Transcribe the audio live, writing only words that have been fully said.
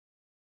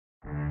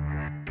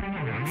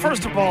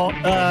first of all,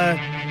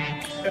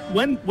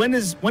 when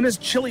is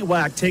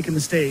Chilliwack taking the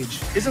stage?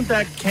 Isn't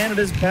that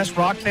Canada's best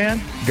rock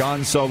band?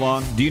 Gone so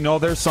long. Do you know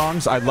their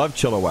songs? I love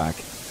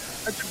Chilliwack.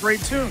 That's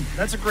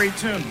a great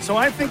tune. So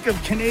I think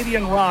of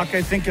Canadian rock,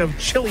 I think of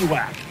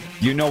Chilliwack.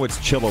 You know it's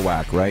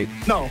Chilliwack, right?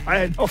 No, I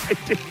had no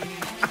idea.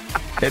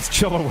 It's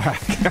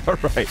Chilliwack. All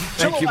right.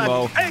 Thank you,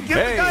 Mo. Hey, give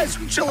the guys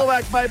from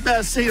Chilliwack my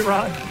best. See you,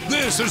 Rod.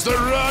 This is the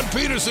Rod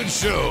Peterson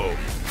Show.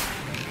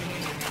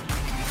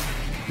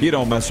 You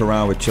don't mess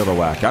around with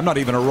Chilliwack. I'm not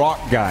even a rock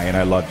guy, and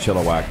I love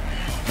Chilliwack.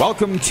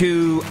 Welcome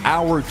to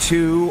Hour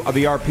 2 of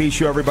the RP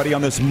Show, everybody,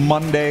 on this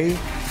Monday.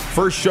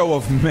 First show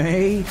of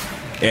May.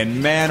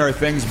 And, man, are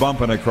things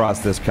bumping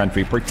across this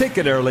country,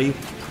 particularly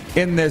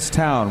in this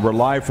town. We're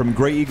live from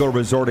Grey Eagle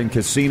Resort and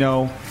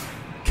Casino,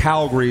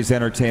 Calgary's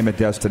entertainment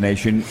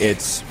destination.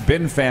 It's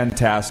been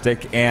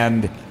fantastic,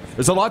 and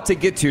there's a lot to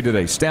get to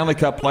today. Stanley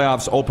Cup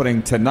playoffs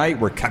opening tonight.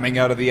 We're coming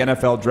out of the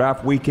NFL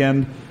draft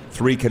weekend.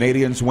 3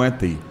 Canadians went.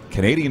 The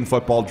Canadian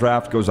football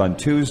draft goes on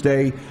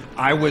Tuesday.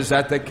 I was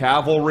at the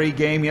Cavalry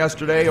game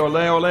yesterday. Ole,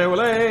 ole,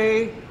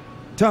 ole.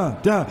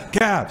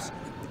 Cavs.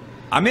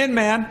 I'm in,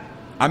 man.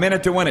 I'm in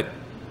it to win it.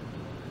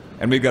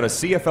 And we've got a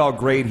CFL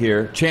grade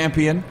here,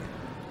 champion,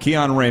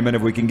 Keon Raymond,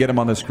 if we can get him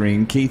on the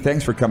screen. Key,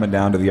 thanks for coming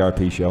down to the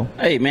RP Show.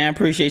 Hey, man, I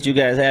appreciate you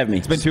guys having me.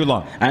 It's been too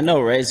long. I know,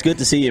 right? It's good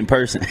to see you in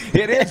person.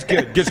 It is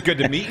good. Just good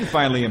to meet you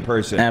finally in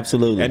person.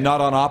 Absolutely. And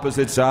not on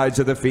opposite sides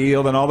of the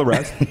field and all the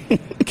rest.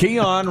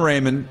 Keon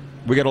Raymond,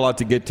 we got a lot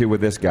to get to with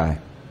this guy.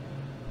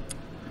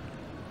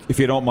 If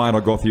you don't mind,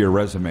 I'll go through your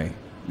resume.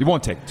 It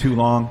won't take too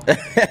long.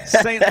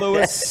 St.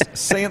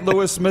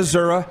 Louis,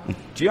 Missouri.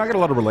 Gee, I got a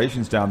lot of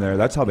relations down there.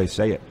 That's how they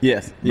say it.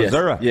 Yes.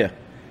 Missouri. Yeah.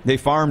 They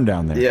farm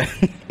down there. Yeah.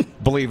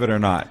 Believe it or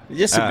not.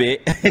 Just a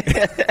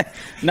bit.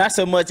 Not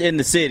so much in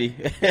the city.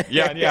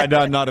 Yeah,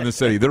 not in the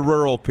city. They're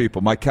rural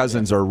people. My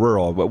cousins are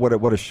rural. But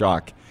what a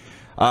shock.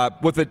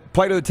 With the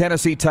played of the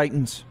Tennessee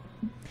Titans.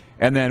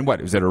 And then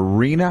what? Was it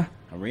Arena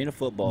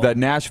football. The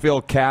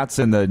Nashville Cats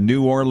and the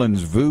New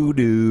Orleans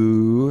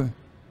Voodoo.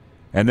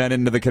 And then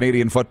into the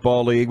Canadian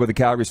Football League with the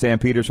Calgary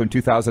Stampeders from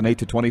 2008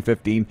 to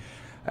 2015.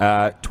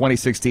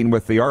 2016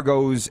 with the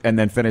Argos, and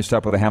then finished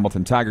up with the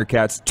Hamilton Tiger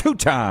Cats.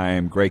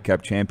 2-time Grey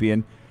Cup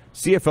champion.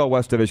 CFL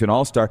West Division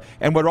All-Star.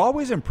 And what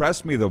always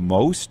impressed me the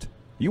most,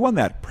 you won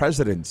that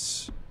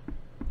President's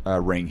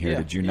ring here,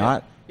 did you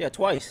not? Yeah,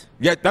 twice.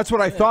 Yeah, that's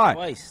what I thought.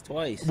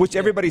 Twice. Which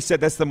everybody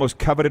said that's the most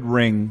coveted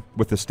ring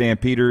with the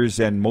Stampeders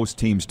and most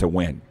teams to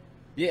win.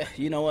 Yeah,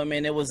 you know what,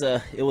 man, it was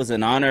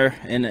an honor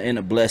and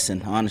a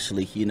blessing,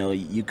 honestly. You know,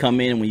 you come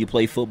in when you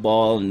play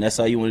football, and that's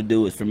all you want to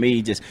do is, for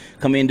me, just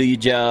come in, do your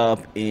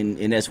job,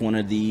 and that's one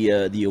of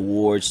the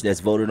awards that's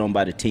voted on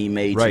by the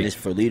teammates, right. And it's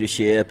for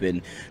leadership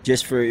and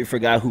just for a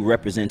guy who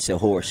represents a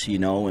horse, you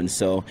know. And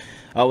so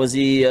I was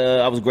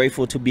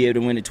grateful to be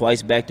able to win it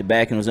twice back to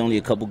back, and there's only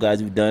a couple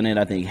guys who've done it.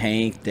 I think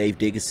Hank, Dave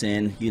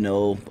Dickinson, you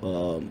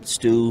know,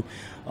 Stu.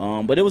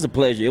 But it was a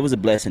pleasure. It was a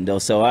blessing, though.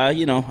 So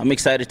I'm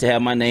excited to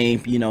have my name,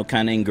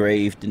 kind of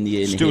engraved in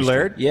the Stu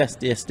Laird? Yes,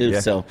 Stu. Yeah.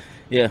 So,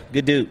 yeah,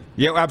 good dude.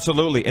 Yeah,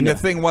 absolutely. And the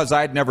thing was,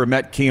 I'd never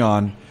met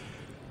Keon.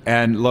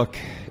 And look,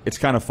 it's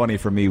kind of funny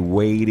for me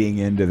wading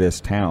into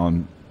this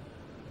town,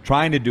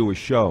 trying to do a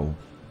show,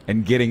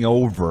 and getting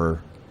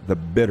over the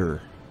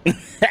bitter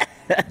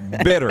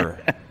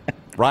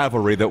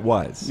rivalry that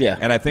was. Yeah.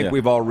 And I think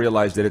we've all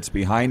realized that it's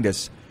behind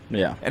us.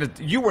 Yeah. And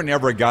you were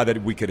never a guy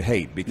that we could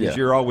hate because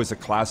you're always a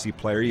classy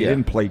player. You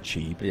didn't play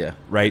cheap. Yeah.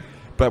 Right?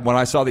 But when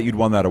I saw that you'd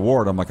won that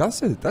award, I'm like, that's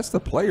the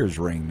player's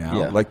ring now.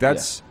 Yeah. Like,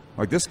 that's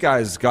like this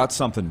guy's got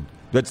something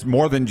that's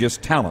more than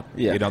just talent.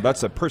 Yeah. You know,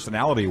 that's a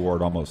personality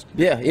award almost.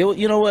 Yeah.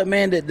 You know what,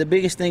 man? The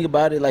biggest thing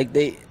about it, like,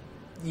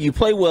 you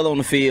play well on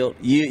the field.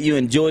 You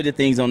enjoy the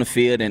things on the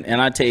field,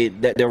 and I tell you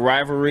that the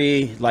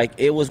rivalry, like,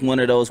 it was one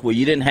of those where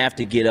you didn't have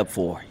to get up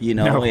for,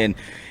 No.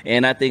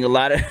 And I think a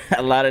lot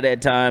of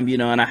that time,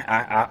 and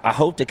I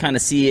hope to kind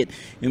of see it.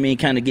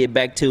 Kind of get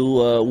back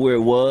to where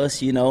it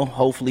was.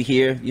 Hopefully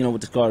here,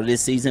 with the start of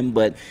this season.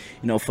 But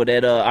for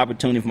that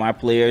opportunity for my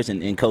players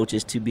and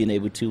coaches to being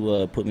able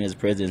to put me as a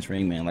president's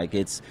ring, man, like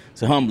it's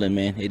humbling,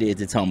 man. It is.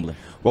 It's humbling.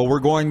 Well, we're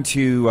going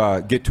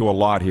to get to a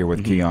lot here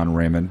with Keon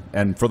Raymond,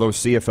 and for those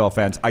CFL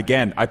fans,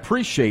 again, I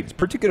appreciate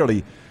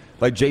particularly.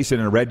 Like Jason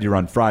and Red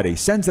on Friday,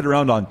 sends it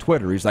around on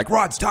Twitter. He's like,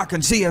 Rod's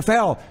talking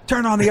CFL.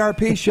 Turn on the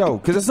RP show.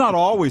 Because it's not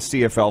always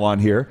CFL on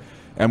here.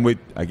 And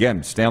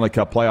again, Stanley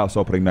Cup playoffs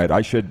opening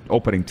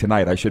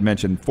tonight. I should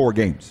mention 4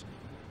 games.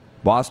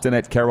 Boston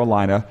at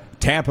Carolina,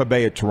 Tampa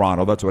Bay at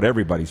Toronto. That's what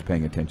everybody's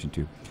paying attention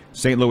to.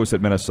 St. Louis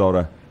at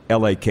Minnesota,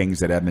 LA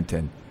Kings at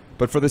Edmonton.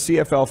 But for the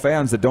CFL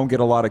fans that don't get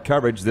a lot of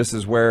coverage, this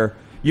is where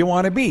you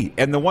want to be.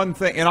 And the one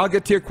thing, and I'll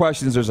get to your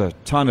questions. There's a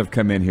ton have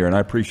come in here, and I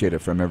appreciate it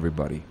from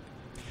everybody.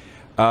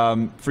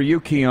 For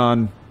you,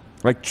 Keon,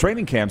 like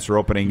training camps are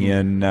opening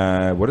in,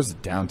 what is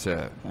it, down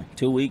to? Like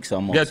 2 weeks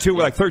almost. Yeah,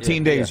 like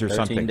 13 days or 13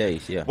 something. 13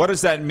 days, yeah. What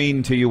does that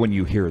mean to you when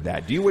you hear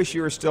that? Do you wish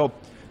you were still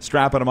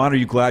strapping them on, or are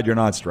you glad you're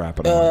not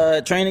strapping them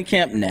on? Training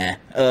camp, nah.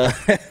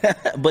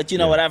 But you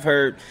know what I've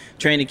heard?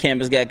 Training camp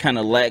has got kind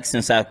of lax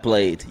since I've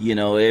played. You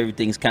know,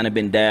 everything's kind of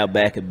been dialed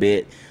back a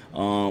bit.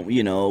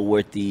 You know,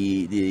 with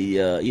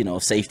the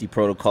safety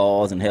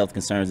protocols and health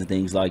concerns and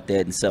things like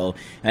that. And so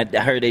I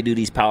heard they do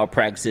these power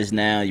practices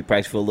now. You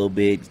practice for a little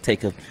bit,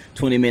 take a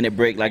 20-minute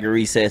break like a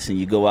recess, and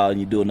you go out and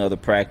you do another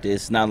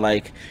practice. Not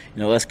like,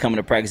 you know, us coming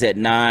to practice at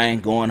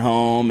 9, going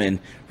home and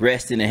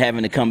resting and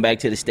having to come back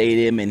to the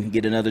stadium and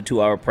get another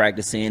 2-hour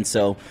practice in.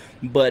 So,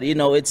 but, you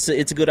know, it's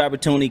a good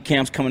opportunity.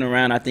 Camp's coming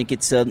around. I think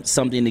it's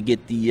something to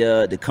get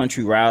the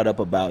country riled up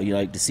about, you know,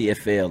 like the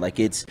CFL. Like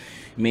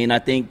I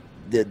think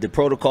the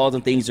protocols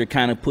and things are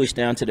kind of pushed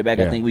down to the back.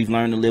 Yeah. I think we've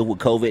learned to live with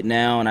COVID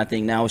now, and I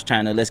think now it's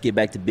trying to let's get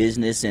back to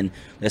business and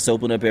let's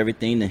open up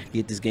everything to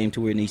get this game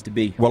to where it needs to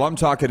be. Well, I'm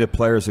talking to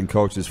players and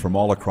coaches from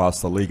all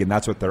across the league, and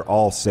that's what they're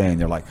all saying.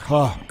 They're like,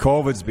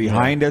 COVID's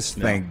behind us,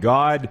 thank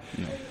God.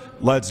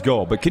 Let's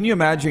go. But can you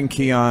imagine,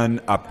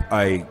 Keon,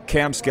 a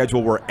camp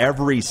schedule where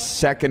every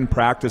second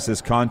practice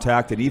is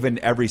contact, and even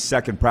every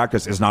second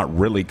practice is not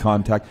really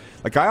contact?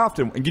 Like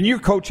and you're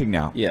coaching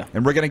now,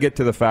 and we're going to get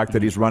to the fact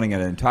that he's running an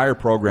entire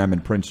program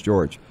in Prince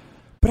George.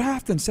 But I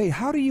often say,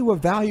 how do you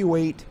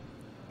evaluate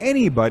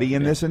anybody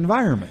in this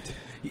environment?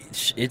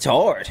 It's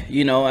hard,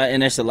 you know,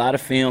 and there's a lot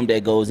of film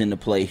that goes into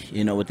play,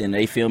 you know,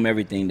 they film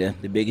everything. The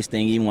biggest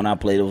thing, even when I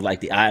played, it was like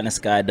the eye in the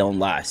sky don't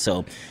lie.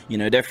 So, you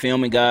know, they're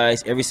filming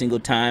guys every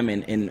single time.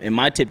 And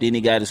my tip to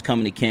any guy that's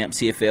coming to camp,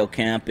 CFL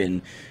camp,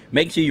 and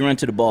making sure you run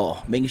to the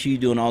ball, making sure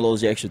you're doing all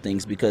those extra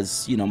things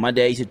because, you know, my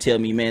dad used to tell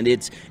me, man,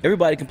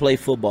 everybody can play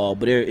football,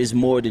 but there is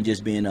more than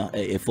just being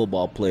a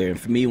football player. And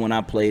for me, when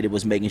I played, it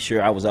was making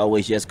sure I was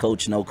always just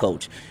coach, no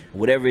coach.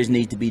 Whatever is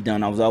needs to be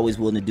done, I was always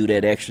willing to do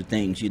that extra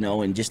things, you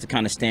know, and just to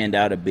kind of stand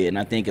out a bit. And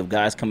I think if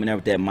guys coming out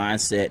with that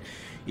mindset,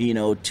 you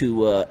know,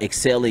 to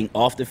excelling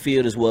off the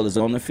field as well as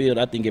on the field,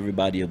 I think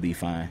everybody will be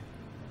fine.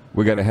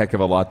 We got a heck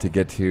of a lot to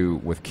get to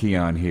with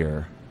Keon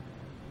here.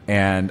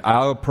 And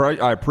I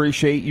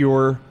appreciate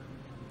your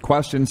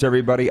questions,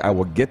 everybody. I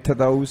will get to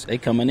those. They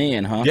coming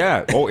in, huh?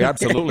 Yeah. Oh,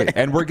 absolutely.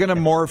 And we're going to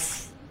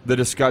morph the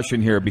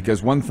discussion here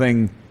because one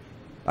thing,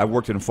 I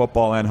worked in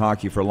football and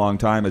hockey for a long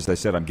time. As I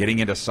said, I'm getting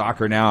into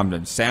soccer now.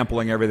 I'm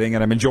sampling everything,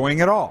 and I'm enjoying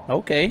it all.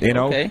 Okay. You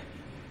know? Okay.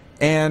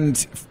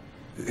 And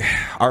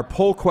our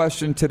poll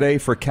question today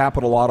for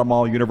Capital Auto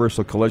Mall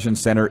Universal Collision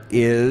Center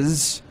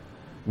is,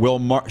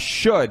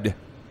 should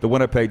the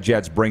Winnipeg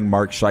Jets bring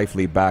Mark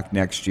Scheifele back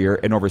next year?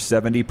 And over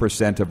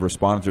 70% of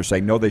respondents are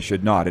saying no, they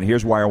should not. And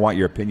here's why I want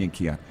your opinion,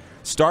 Keon.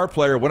 Star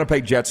player,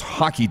 Winnipeg Jets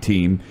hockey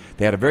team.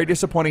 They had a very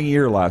disappointing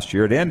year last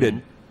year. It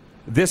ended.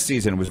 This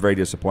season was very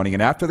disappointing.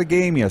 And after the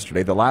game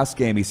yesterday, the last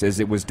game, he says,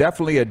 it was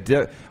definitely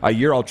a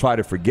year I'll try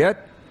to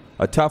forget.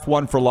 A tough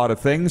one for a lot of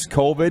things.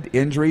 COVID,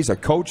 injuries, a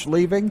coach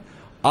leaving.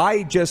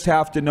 I just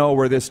have to know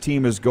where this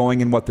team is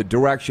going and what the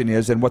direction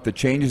is and what the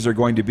changes are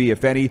going to be,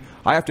 if any.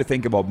 I have to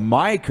think about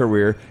my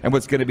career and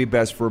what's going to be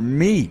best for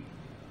me.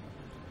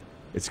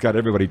 It's got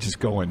everybody just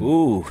going,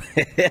 ooh.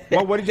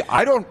 Well,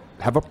 I don't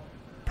have a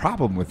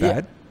problem with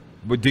that.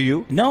 But do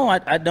you? No,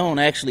 I don't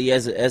actually.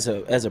 As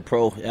a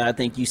pro, I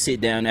think you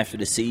sit down after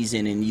the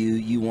season and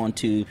you want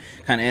to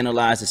kind of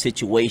analyze the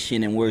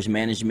situation and where's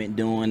management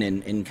doing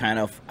and kind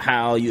of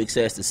how you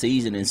assess the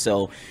season. And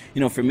so, you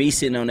know, for me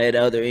sitting on that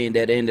other end,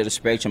 that end of the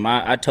spectrum,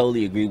 I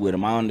totally agree with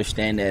him. I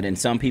understand that. And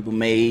some people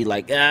may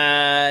like,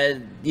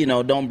 you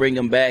know, don't bring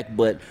him back,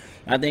 but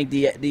I think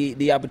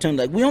the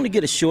opportunity, like we only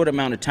get a short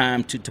amount of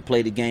time to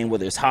play the game,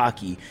 whether it's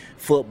hockey,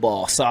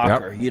 football,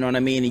 soccer, you know what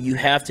I mean? And you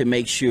have to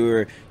make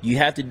sure you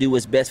have to do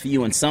what's best for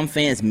you. And some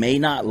fans may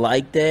not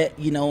like that,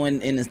 you know,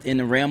 in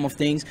the realm of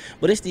things,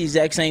 but it's the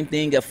exact same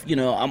thing if, you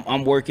know,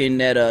 I'm working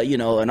at you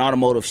know, an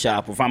automotive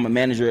shop, or if I'm a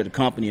manager at a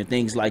company or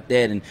things like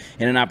that, and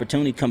an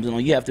opportunity comes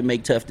along, you have to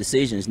make tough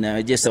decisions. Now,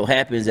 it just so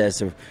happens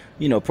as a,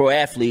 you know, pro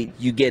athlete,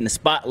 you get in the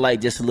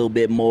spotlight just a little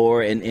bit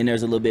more, and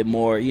there's a little bit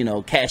more, you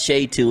know,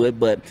 cachet to it.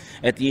 But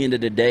at the end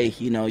of the day,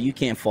 you know, you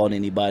can't fault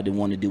anybody to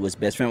want to do what's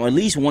best for them, or at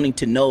least wanting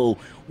to know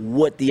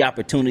what the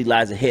opportunity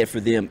lies ahead for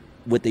them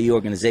with the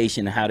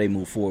organization and how they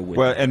move forward with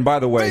it. And by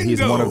the way,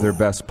 he's one of their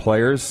best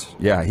players.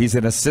 Yeah, he's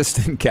an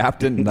assistant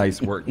captain.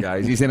 Nice work,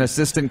 guys. He's an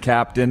assistant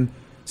captain.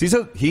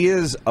 So he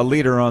is a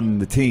leader on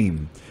the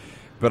team.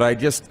 But I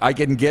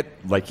can get,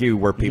 like you,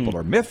 where people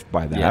are miffed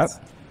by that. Yes.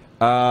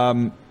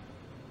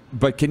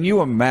 But can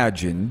you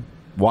imagine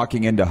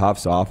walking into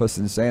Huff's office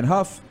and saying,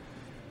 Huff,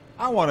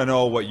 I want to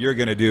know what you're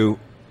going to do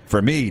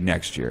for me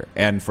next year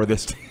and for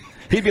this team.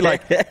 He'd be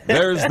like,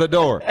 there's the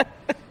door.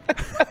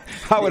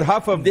 How would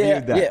Huff have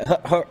viewed that?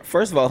 Yeah,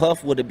 first of all,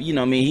 Huff would have, you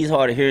know, I mean, he's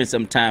hard of hearing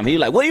sometimes. He'd be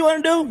like, what do you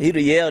want to do? He'd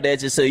have yelled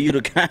at you, so you'd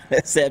have kind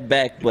of sat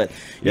back. But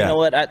you know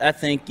what? I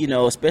think, you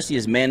know, especially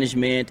as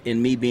management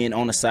and me being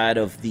on the side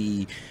of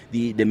the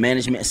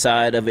management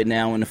side of it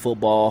now in the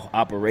football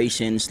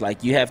operations,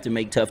 like you have to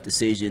make tough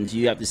decisions.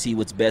 You have to see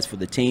what's best for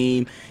the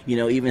team, you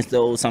know, even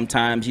though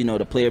sometimes, you know,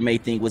 the player may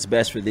think what's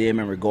best for them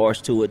in regards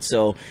to it.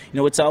 So, you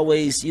know, it's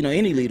always, you know,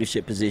 any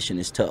leadership position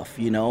is tough,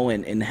 you know,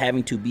 and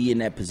having to be in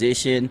that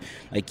position,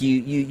 like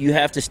like you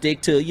have to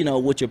stick to,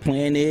 what your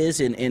plan is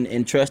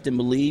and trust and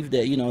believe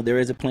that, there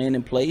is a plan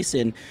in place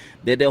and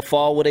that they'll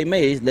fall where they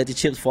may. Let the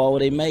chips fall where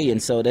they may.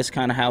 And so that's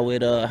kind of how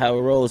it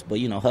rolls. But,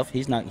 Huff,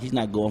 he's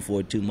not going for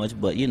it too much.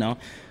 But,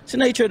 it's the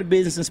nature of the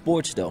business and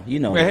sports, though.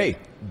 Hey,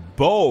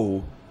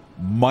 Bo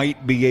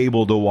might be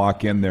able to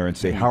walk in there and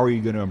say, how are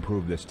you going to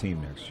improve this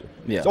team next year?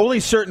 Yeah. So only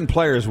certain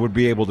players would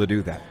be able to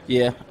do that.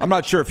 Yeah. I'm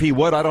not sure if he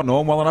would. I don't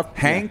know him well enough.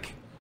 Hank?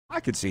 I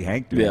could see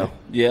Hank doing it.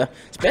 Yeah.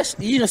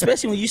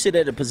 Especially when you sit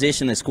at a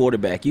position as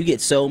quarterback. You get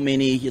so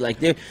many,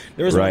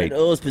 there's one of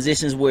those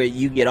positions where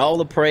you get all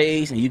the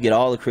praise and you get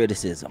all the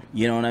criticism.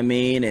 You know what I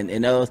mean?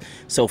 And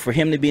so for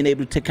him to be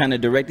able to kind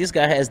of direct, this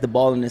guy has the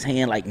ball in his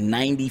hand like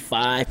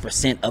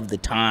 95% of the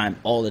time,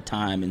 all the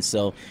time. And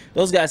so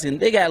those guys,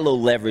 they got a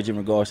little leverage in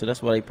regards, so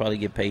that's why they probably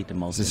get paid the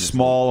most. It's a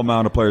small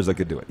amount of players that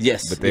could do it.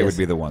 Yes. But they would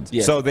be the ones.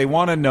 Yes. So they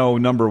want to know,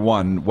 number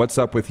one, what's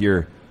up with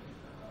your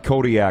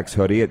Kodiak's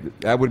hoodie?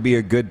 That would be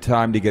a good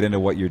time to get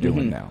into what you're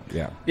doing now.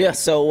 Yeah.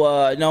 So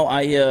I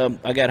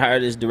got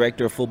hired as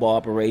director of football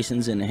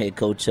operations and the head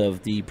coach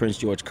of the Prince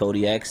George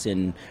Kodiaks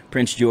in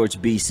Prince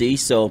George, BC.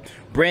 So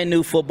brand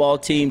new football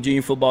team,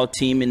 junior football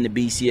team in the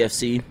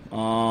BCFC.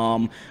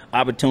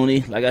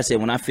 Opportunity, like I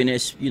said, when I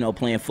finished,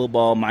 playing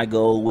football, my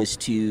goal was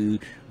to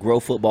grow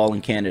football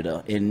in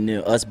Canada. And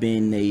us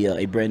being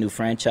a brand new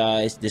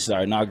franchise, this is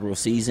our inaugural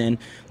season.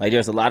 Like,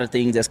 there's a lot of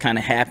things that's kind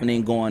of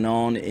happening, going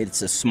on.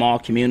 It's a small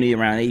community,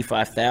 around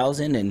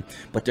 85,000,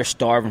 but they're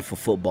starving for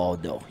football,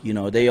 though.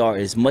 They are,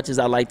 as much as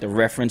I like the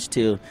reference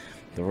to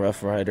the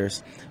Rough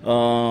Riders,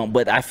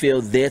 but I feel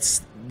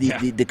that's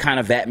the kind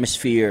of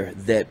atmosphere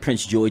that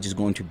Prince George is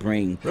going to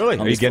bring. Really?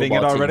 Are you getting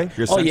it already?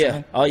 Oh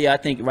yeah. I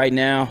think right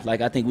now,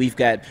 I think we've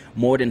got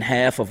more than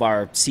half of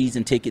our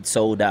season tickets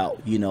sold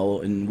out,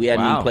 and we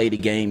hadn't even played a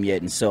game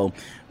yet. And so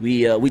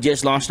we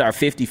just launched our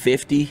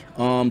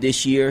 50-50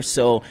 this year.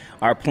 So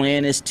our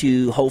plan is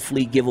to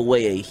hopefully give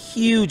away a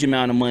huge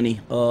amount of money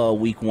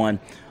week one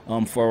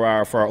for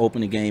our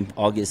opening game,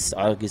 August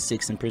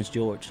 6th in Prince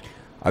George.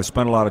 I've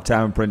spent a lot of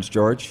time in Prince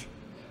George.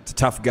 It's a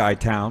tough guy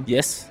town.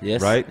 Yes.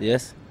 Right?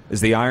 Yes. Is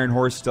the Iron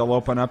Horse still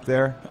open up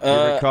there? Do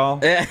you recall?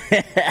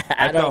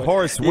 At the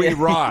Horse, we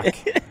rock.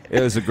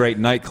 It was a great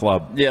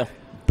nightclub. Yeah.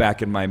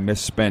 Back in my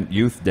misspent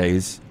youth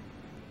days.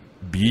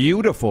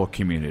 Beautiful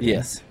community.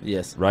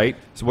 Yes. Right?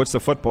 So what's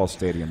the football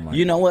stadium like?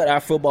 You know what? Our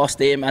football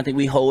stadium, I think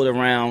we hold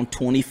around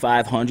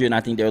 2,500, and I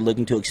think they're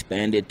looking to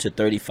expand it to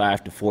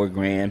 35 to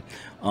 $4,000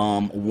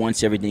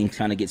 once everything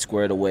kind of gets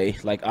squared away.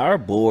 Like, our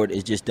board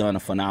has just done a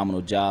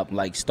phenomenal job,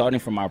 like starting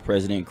from our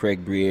president,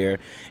 Craig Briere,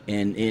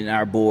 and in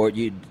our board,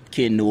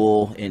 Ken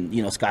Newell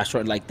and, Scott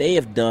Short, like, they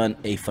have done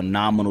a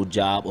phenomenal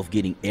job of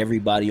getting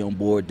everybody on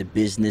board, the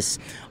business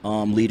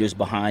leaders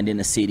behind in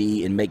the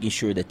city, and making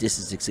sure that this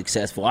is a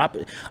successful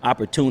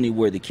opportunity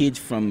where the kids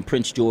from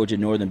Prince George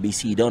and Northern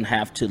BC don't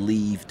have to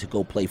leave to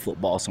go play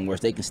football somewhere.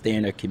 So they can stay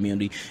in their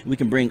community. We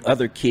can bring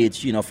other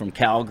kids, from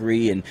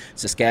Calgary and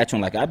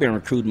Saskatchewan. Like, I've been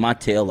recruiting my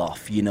tail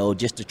off,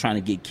 just to try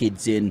to get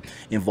kids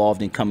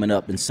involved in coming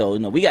up. And so,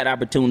 we got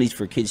opportunities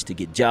for kids to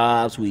get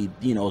jobs. We,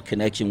 a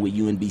connection with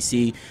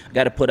UNBC. I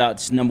got to put out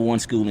this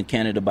 #1 school in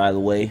Canada, by the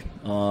way,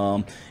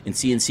 in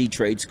CNC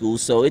trade school.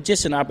 So it's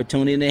just an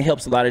opportunity, and it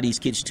helps a lot of these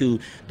kids to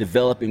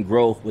develop and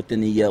grow within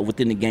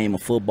the game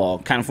of football.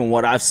 Kind of from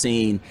what I've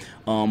seen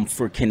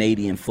for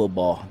Canadian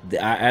football,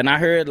 and I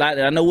heard a lot.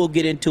 I know we'll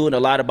get into it a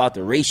lot about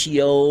the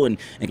ratio and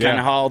kind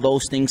of how all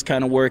those things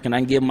kind of work, and I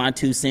can give my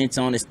 2 cents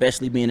on,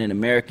 especially being an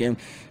American.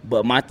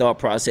 But my thought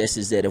process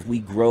is that if we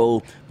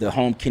grow the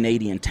home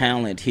Canadian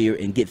talent here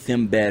and get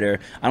them better,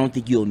 I don't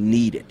think you'll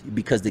need it,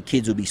 because the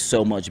kids will be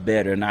so much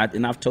better. And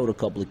I've told a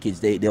couple of kids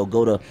they'll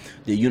go to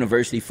the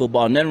university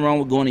football. Nothing wrong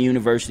with going to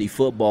university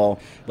football,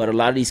 but a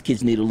lot of these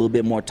kids need a little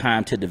bit more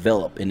time to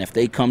develop. And if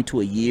they come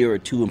to a year or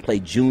two and play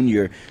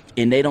junior,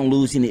 and they don't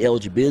lose any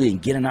eligibility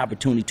and get an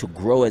opportunity to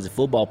grow as a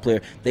football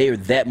player, they are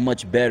that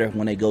much better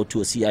when they go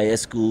to a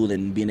CIS school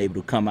and being able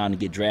to come out and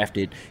get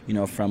drafted,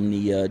 from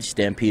the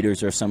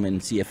Stampeders or some in the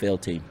CFL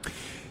team.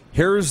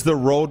 Here's the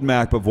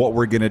roadmap of what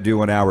we're going to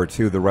do in hour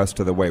 2 the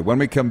rest of the way. When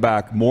we come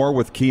back, more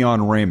with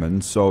Keon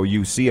Raymond. So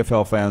you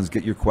CFL fans,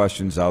 get your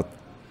questions out.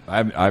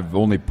 I've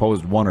only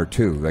posed 1 or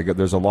 2.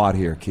 There's a lot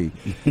here, Key.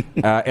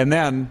 And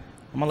then...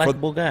 I'm a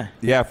likable guy.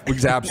 Yeah,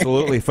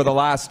 absolutely. For the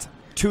last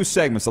 2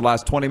 segments, the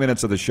last 20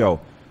 minutes of the show,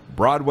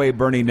 Broadway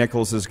Bernie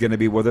Nicholls is going to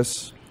be with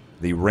us.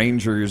 The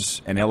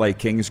Rangers and LA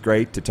Kings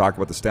great to talk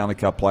about the Stanley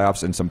Cup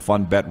playoffs and some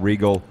fun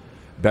BetRegal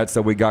bets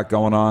that we got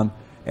going on.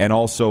 And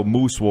also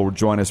Moose will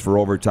join us for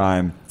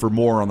overtime for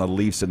more on the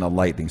Leafs and the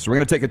Lightning. So we're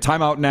going to take a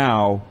timeout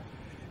now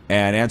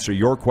and answer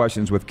your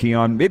questions with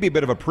Keon. Maybe a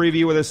bit of a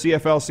preview of the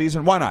CFL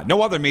season. Why not?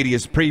 No other media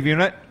is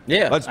previewing it.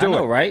 Yeah, let's do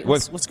it. Right?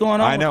 What's going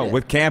on? I know,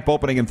 with camp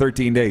opening in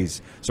 13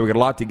 days. So we got a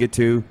lot to get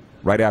to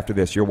right after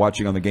this. You're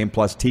watching on the Game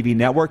Plus TV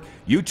network,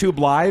 YouTube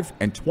Live,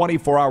 and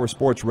 24-hour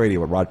sports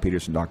radio at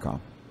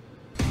rodpeterson.com.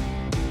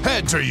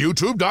 Head to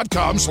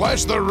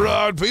youtube.com/The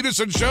Rod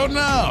Peterson Show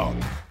now.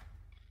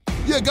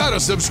 You gotta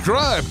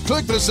subscribe.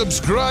 Click the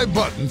subscribe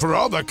button for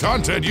all the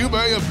content you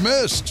may have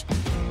missed.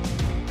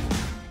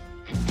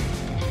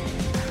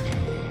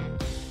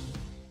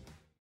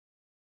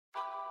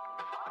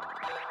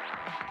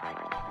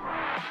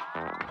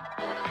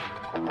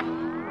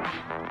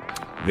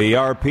 The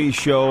RP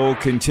Show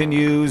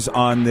continues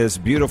on this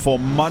beautiful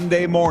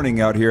Monday morning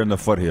out here in the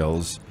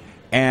foothills.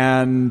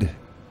 And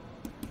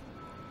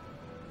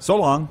so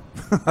long.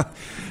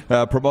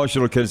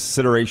 Promotional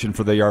consideration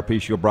for the RP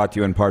Show brought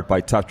to you in part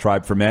by Tough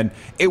Tribe for Men.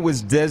 It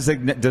was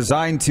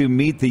designed to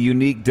meet the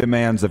unique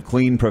demands of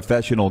clean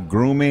professional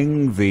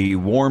grooming. The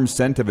warm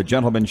scent of a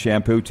gentleman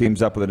shampoo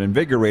teams up with an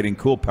invigorating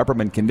cool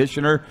peppermint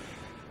conditioner.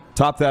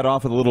 Top that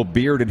off with a little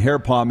beard and hair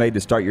pomade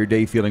to start your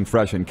day feeling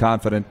fresh and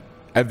confident.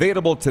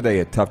 Available today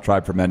at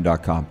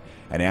toughtribeformen.com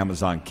and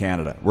Amazon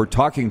Canada. We're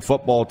talking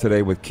football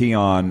today with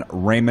Keon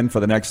Raymond for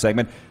the next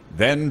segment.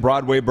 Then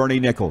Broadway Bernie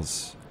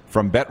Nicholls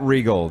from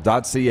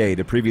BetRegal.ca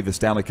to preview the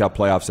Stanley Cup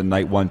playoffs in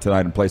night one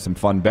tonight and play some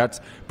fun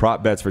bets,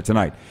 prop bets for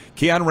tonight.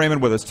 Keon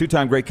Raymond with us,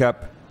 two-time Grey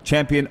Cup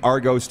champion,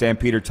 Argo,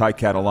 Stampeder,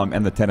 Ticat alum,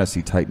 and the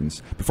Tennessee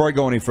Titans. Before I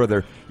go any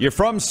further, you're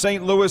from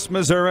St. Louis,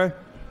 Missouri.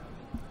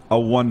 A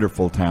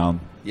wonderful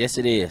town. Yes,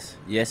 it is.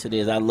 Yes, it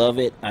is. I love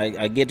it.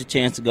 I get the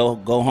chance to go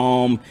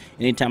home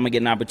anytime I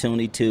get an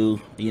opportunity to.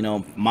 You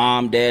know,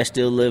 mom, dad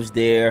still lives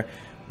there.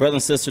 Brother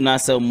and sister, not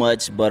so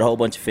much, but a whole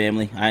bunch of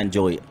family. I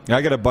enjoy it.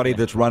 I got a buddy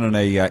that's running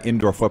a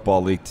indoor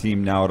football league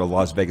team now out of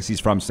Las Vegas. He's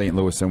from St.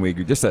 Louis, and we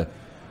just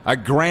a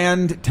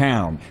grand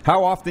town.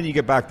 How often do you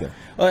get back there?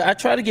 I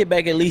try to get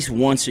back at least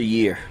once a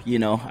year. You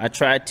know, I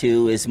try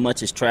to, as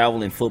much as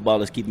travel and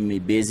football is keeping me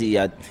busy,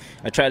 I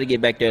try to get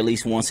back there at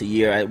least once a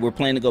year. We're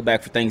planning to go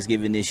back for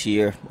Thanksgiving this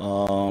year.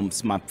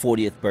 It's my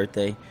 40th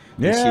birthday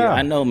this year.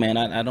 I know, man.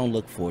 I don't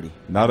look 40.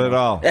 Not at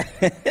all.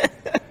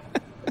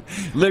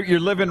 You're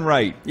living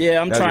right.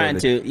 Yeah, I'm trying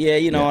to. Yeah,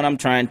 you know what, I'm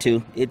trying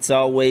to. It's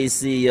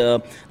always I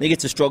think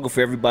it's a struggle for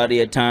everybody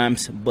at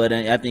times, but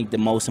I think the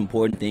most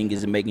important thing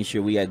is making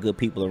sure we got good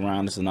people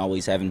around us and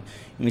always having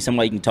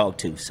somebody you can talk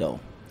to.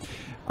 So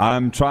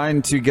I'm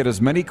trying to get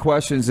as many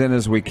questions in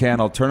as we can.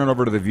 I'll turn it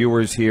over to the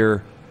viewers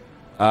here.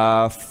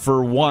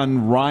 For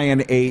one,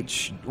 Ryan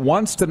H.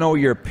 wants to know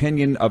your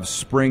opinion of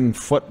spring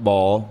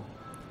football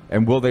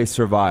and will they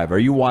survive? Are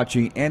you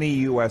watching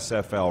any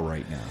USFL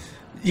right now?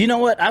 You know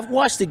what? I've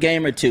watched a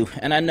game or two,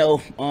 and I know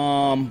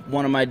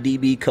one of my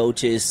DB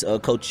coaches,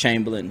 Coach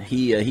Chamberlain,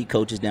 he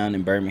coaches down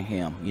in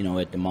Birmingham,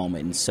 at the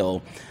moment. And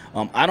so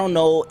I don't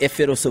know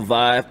if it'll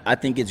survive. I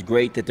think it's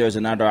great that there's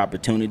another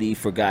opportunity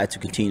for guys to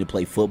continue to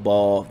play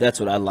football. That's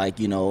what I like,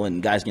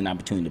 and guys get an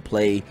opportunity to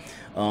play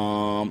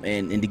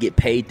and to get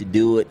paid to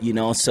do it,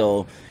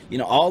 So,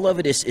 all of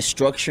it is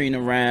structuring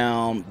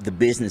around the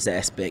business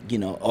aspect.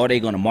 Are they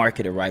going to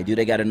market it right? Do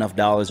they got enough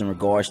dollars in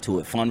regards to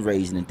it,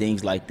 fundraising and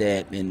things like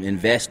that, and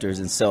investors?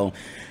 And so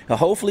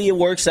hopefully it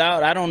works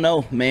out. I don't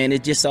know, man.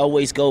 It just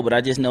always go. But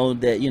I just know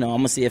that,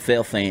 I'm a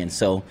CFL fan.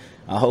 So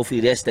hopefully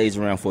that stays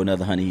around for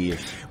another 100 years.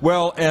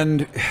 Well,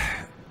 and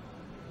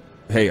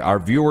hey, our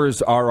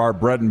viewers are our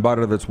bread and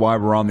butter. That's why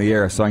we're on the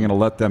air. So I'm going to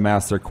let them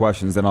ask their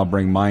questions. Then I'll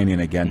bring mine in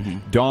again.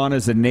 Mm-hmm. Don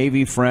is a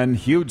Navy friend,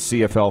 huge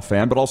CFL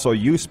fan, but also a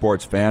U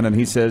Sports fan. And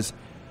he says,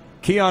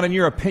 Keon, in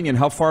your opinion,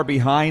 how far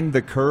behind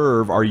the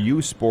curve are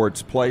U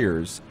Sports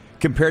players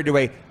compared to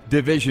a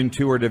Division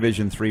II or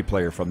Division III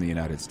player from the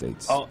United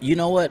States? Oh, you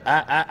know what?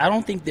 I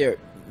don't think they're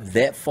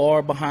that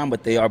far behind,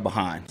 but they are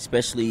behind,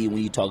 especially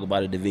when you talk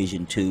about a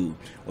Division II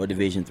or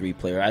Division III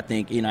player. I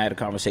think, I had a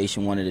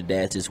conversation with one of the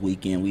dads this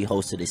weekend. We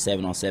hosted a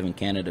 7-on-7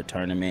 Canada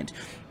tournament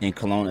in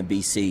Kelowna,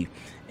 BC,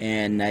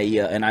 and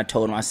I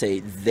told him, I say,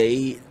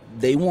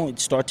 they won't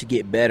start to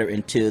get better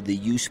until the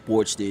U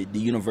Sports, the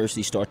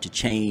universities start to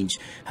change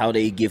how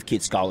they give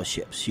kids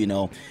scholarships.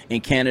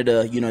 In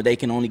Canada, they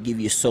can only give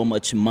you so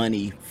much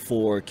money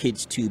for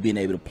kids to being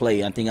able to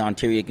play. I think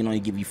Ontario can only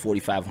give you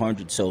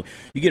 $4,500. So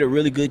you get a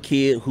really good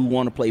kid who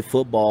want to play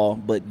football,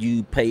 but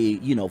you pay,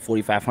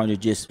 $4,500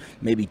 just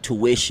maybe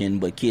tuition,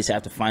 but kids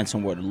have to find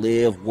somewhere to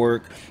live,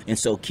 work. And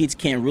so kids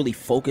can't really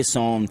focus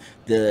on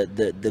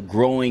the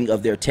growing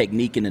of their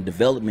technique and the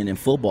development in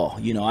football.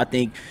 I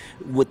think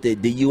with the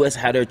U.S.,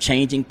 how they're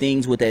changing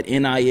things with that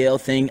NIL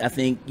thing, I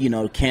think,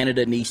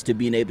 Canada needs to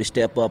be able to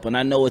step up. And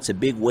I know it's a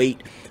big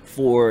weight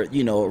for,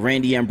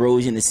 Randy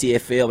Ambrosie and the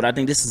CFL, but I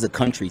think this is a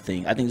country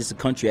thing. I think this is a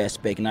country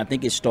aspect, and I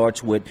think it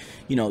starts with,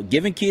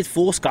 giving kids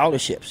full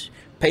scholarships.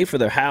 Pay for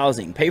their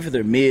housing, pay for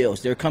their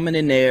meals. They're coming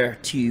in there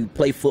to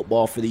play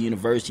football for the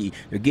university.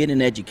 They're getting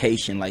an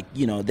education.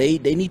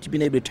 They need to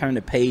be able to turn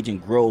the page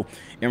and grow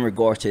in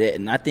regards to that.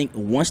 And I think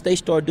once they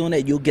start doing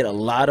that, you'll get a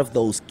lot of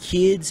those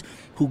kids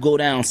who go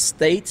down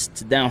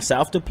down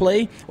south to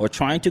play or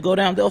trying to go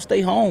down, they'll stay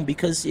home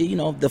because,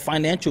 the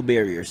financial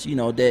barriers,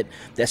 that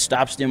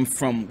stops them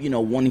from,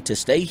 wanting to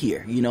stay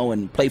here,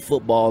 and play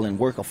football and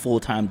work a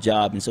full-time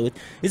job. And so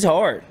it's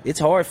hard. It's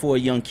hard for a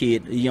young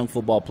kid, a young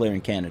football player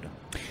in Canada.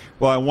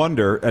 Well, I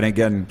wonder, and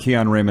again,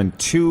 Keon Raymond,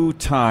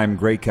 two-time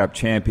Grey Cup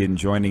champion,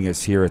 joining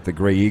us here at the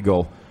Grey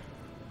Eagle.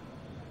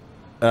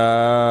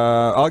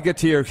 I'll get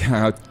to your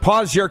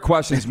pause your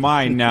questions.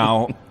 Mine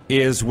now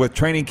is with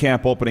training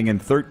camp opening in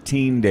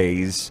 13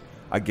 days.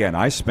 Again,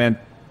 I spent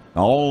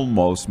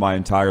almost my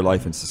entire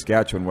life in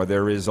Saskatchewan, where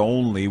there is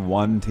only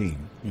one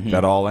team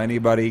that all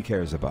anybody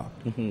cares about.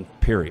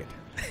 Period.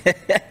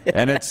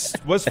 And it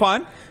was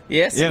fun.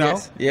 Yes.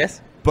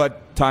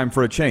 but time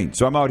for a change.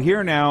 So I'm out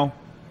here now,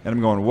 and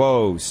I'm going,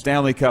 whoa,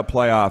 Stanley Cup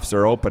playoffs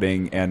are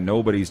opening, and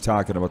nobody's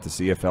talking about the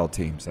CFL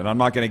teams. And I'm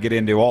not going to get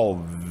into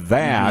all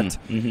that,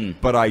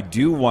 but I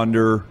do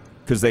wonder,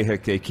 because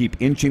they keep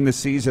inching the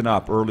season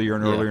up earlier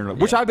and earlier,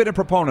 which I've been a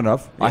proponent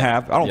of. I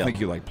have. I don't think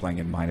you like playing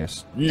in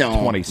minus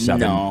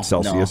 27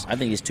 Celsius. No. I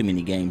think it's too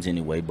many games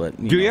anyway. But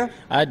do you?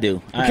 I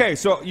do. Okay,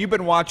 so you've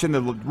been watching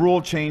the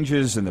rule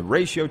changes and the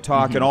ratio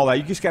talk and all that.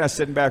 You just kind of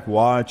sitting back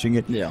watching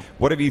it. Yeah.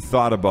 What have you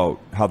thought about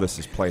how this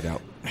has played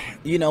out?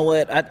 You know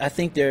what? I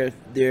think they're.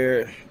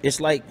 It's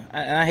like,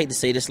 I hate to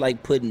say this,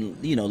 like putting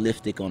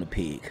lipstick on a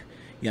pig.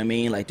 You know what I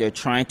mean? Like, they're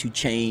trying to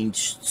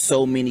change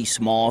so many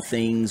small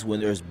things when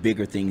there's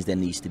bigger things that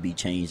needs to be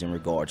changed in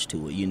regards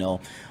to it,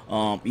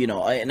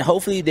 and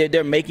hopefully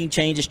they're making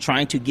changes,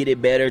 trying to get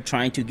it better,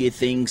 trying to get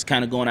things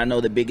kind of going. I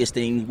know the biggest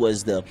thing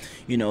was the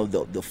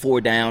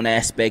 4 down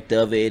aspect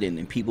of it,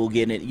 and people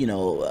getting it,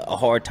 a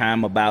hard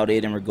time about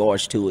it in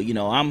regards to it.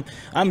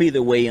 I'm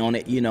either way on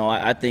it.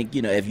 I think,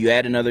 if you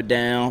add another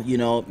down,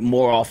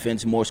 more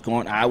offense, more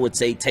scoring, I would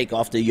say take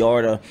off the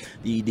yard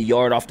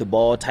off the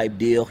ball type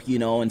deal,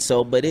 and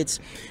so. But it's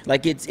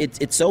like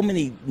it's so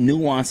many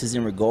nuances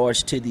in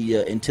regards to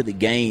the into the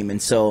game,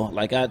 and so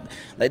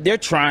they're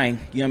trying.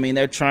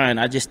 They're trying.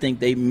 I just think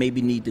they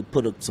maybe need to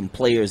put some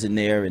players in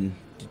there and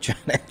try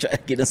to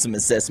get us some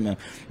assessment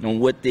on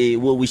what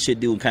we should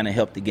do and kind of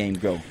help the game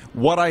grow.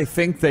 What I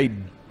think they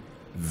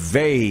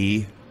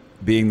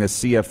being the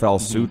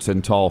CFL suits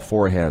and tall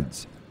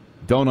foreheads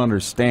don't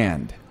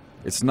understand.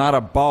 It's not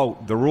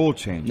about the rule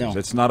changes. No.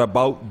 It's not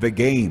about the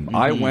game.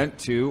 I went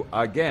to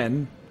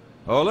again.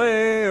 Ole,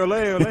 ole,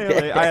 ole,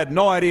 ole. I had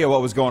no idea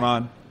what was going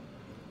on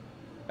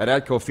at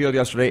Atco Field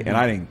yesterday, and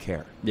I didn't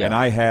care. Yeah. And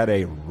I had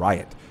a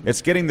riot.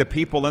 It's getting the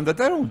people in that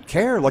they don't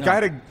care. Like, No. I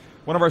had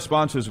one of our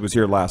sponsors was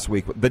here last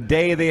week, the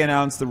day they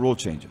announced the rule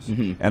changes.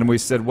 And we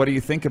said, what do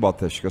you think about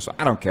this? She goes,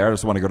 I don't care. I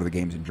just want to go to the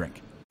games and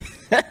drink.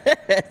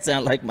 That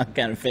sounds like my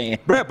kind of fan.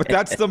 Right, but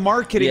that's the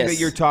marketing Yes. that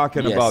you're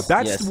talking Yes. about.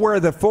 That's Yes. where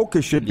the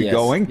focus should be Yes.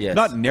 going, Yes.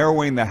 not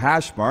narrowing the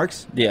hash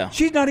marks. Yeah.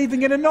 She's not even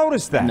going to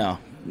notice that.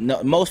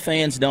 No, most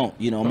fans don't.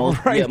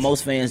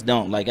 Most fans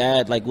don't.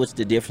 What's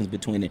the difference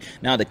between it?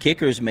 Now the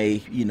kickers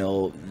may,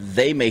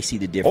 they may see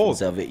the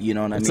difference of it. You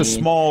know what I mean? It's a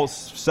small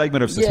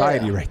segment of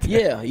society right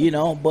there.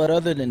 Yeah, but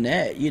other than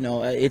that,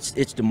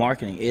 it's the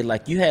marketing.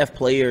 You have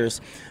players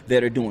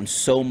that are doing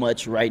so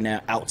much right now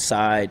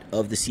outside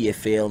of the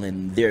CFL,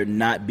 and they're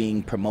not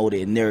being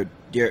promoted, and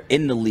they're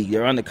in the league.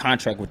 They're under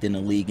contract within the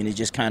league, and it's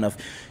just kind of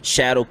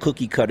shadow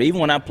cookie cutter. Even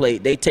when I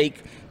played, they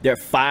take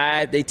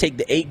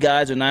the 8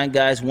 guys or 9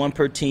 guys, one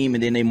per team,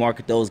 and then they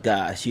market those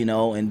guys,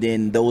 and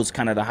then those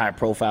kind of the high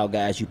profile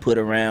guys you put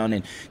around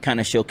and kind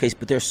of showcase.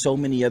 But there's so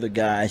many other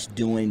guys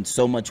doing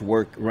so much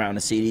work around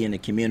the city and the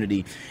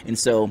community, and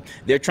so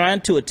they're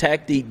trying to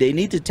they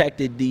need to attack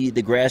the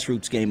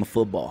grassroots game of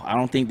football. I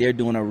don't think they're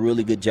doing a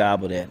really good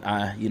job of that.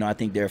 I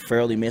think they're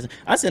fairly missing.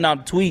 I sent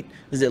out a tweet.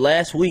 Was it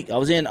last week? I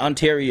was in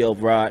Ontario,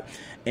 Rod,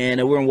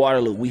 and we're in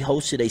Waterloo. We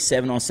hosted a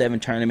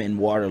 7-on-7 tournament in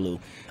Waterloo.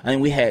 I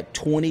think we had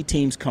 20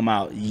 teams come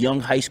out, young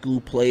high school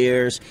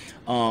players.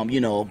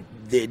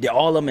 They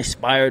all of them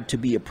aspired to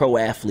be a pro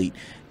athlete.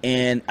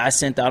 And I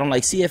sent out, I'm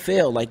like,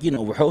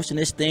 CFL, we're hosting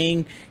this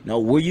thing.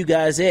 Where you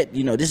guys at?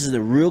 This is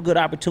a real good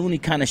opportunity,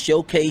 kind of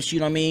showcase,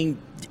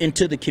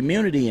 into the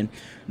community. And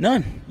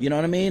none,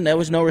 There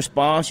was no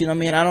response, I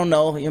don't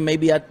know.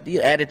 Maybe I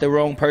added the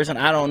wrong person.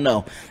 I don't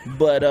know.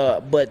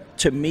 But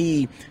to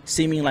me,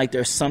 seeming like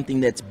there's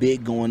something that's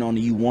big going on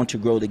and you want to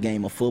grow the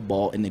game of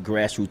football in the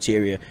grassroots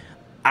area,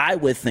 I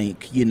would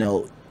think,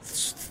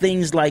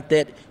 things like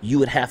that, you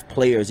would have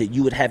players, that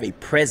you would have a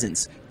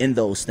presence in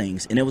those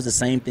things. And it was the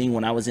same thing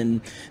when I was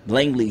in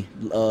Langley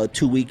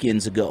 2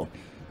 weekends ago.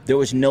 There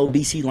was no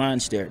BC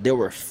Lions there. There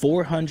were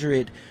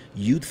 400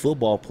 youth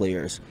football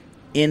players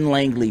in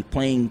Langley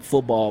playing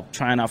football,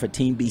 trying out for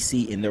Team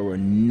BC, and there were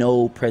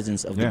no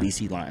presence of the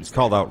BC Lions. It's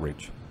called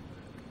outreach.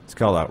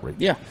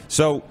 Yeah.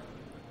 So,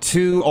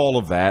 to all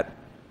of that,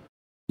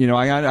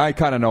 I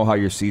kind of know how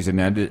your season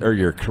ended, or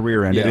your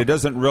career ended. Yeah. It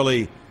doesn't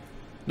really,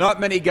 not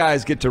many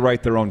guys get to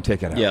write their own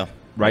ticket out. Yeah.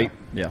 Right?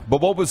 Yeah. But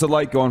what was it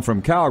like going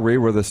from Calgary,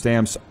 where the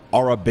Stamps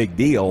are a big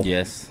deal,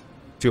 Yes.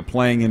 to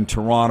playing in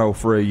Toronto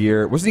for a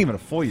year? It wasn't even a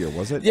full year,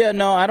 was it? Yeah,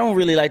 no, I don't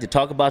really like to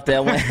talk about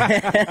that one.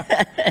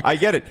 I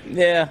get it.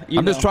 Yeah.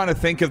 I'm just trying to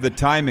think of the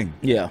timing.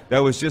 Yeah. That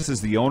was just as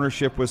the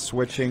ownership was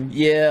switching.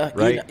 Yeah,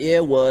 Right?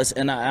 it was.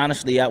 And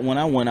honestly, when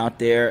I went out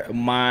there,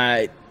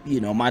 my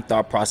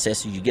thought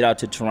process is you get out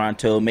to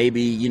Toronto,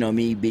 maybe,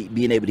 me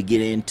being able to get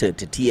into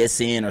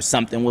TSN or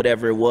something,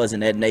 whatever it was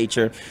in that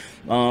nature.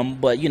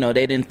 But,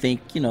 they didn't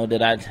think,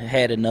 that I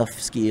had enough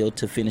skill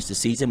to finish the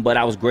season. But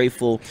I was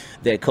grateful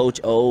that Coach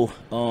O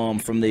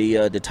from the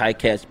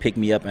Ticats picked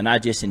me up, and I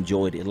just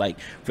enjoyed it. Like,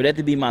 for that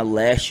to be my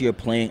last year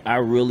playing, I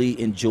really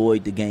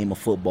enjoyed the game of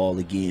football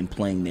again,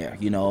 playing there,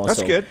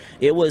 That's good.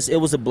 It was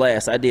a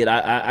blast. I did.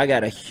 I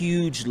got a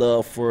huge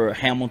love for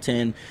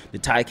Hamilton, the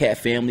Ticat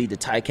family, the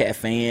Ticat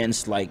fans.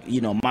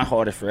 My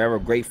heart is forever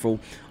grateful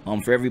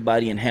for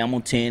everybody in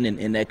Hamilton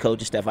and that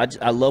coaching staff.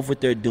 I love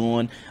what they're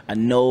doing. I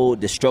know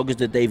the struggles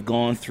that they've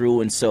gone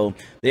through, and so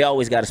they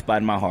always got a spot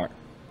in my heart.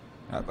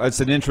 It's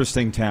an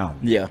interesting town.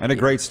 Yeah. And a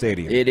great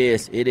stadium. It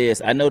is.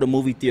 I know the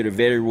movie theater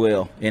very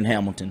well in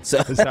Hamilton. So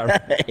Is that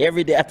right?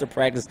 every day after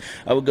practice,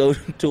 I would go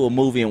to a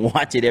movie and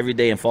watch it every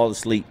day and fall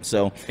asleep.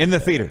 So In the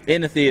theater.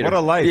 What a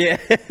life. Yeah.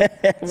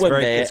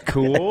 It's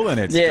cool and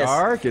it's Yes.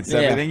 dark. It's Yeah.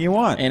 everything you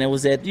want. And it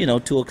was at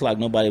 2:00.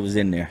 Nobody was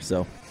in there.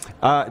 So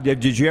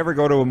Did you ever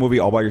go to a movie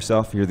all by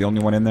yourself? You're the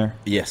only one in there?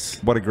 yes.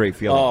 What a great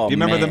feeling. Oh, Do you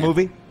remember the man.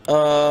 movie?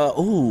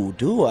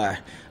 Do I?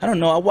 I don't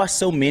know. I watched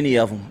so many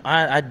of them.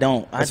 I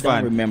don't. That's I don't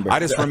fine. remember. I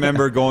just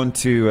remember going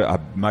to,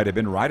 might have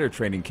been rider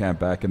training camp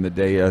back in the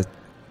day,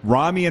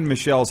 Rami and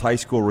Michelle's high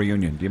school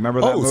reunion. Do you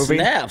remember that movie?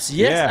 Snaps.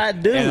 Yes, Yeah. I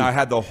do. And I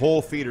had the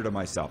whole theater to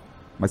myself.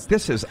 I'm like,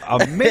 this is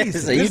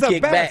amazing. So you this is the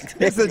kick best.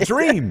 back. It's a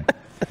dream.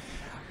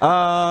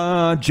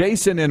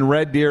 Jason in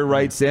Red Deer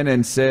writes in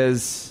and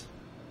says,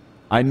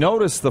 I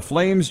noticed the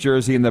Flames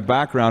jersey in the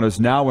background is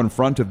now in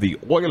front of the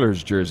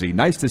Oilers jersey.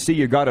 Nice to see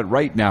you got it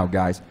right now,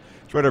 guys.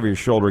 It's right over your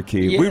shoulder,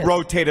 Key. Yes. We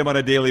rotate them on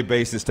a daily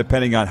basis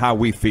depending on how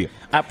we feel.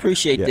 I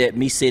appreciate that,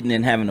 me sitting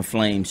and having a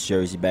Flames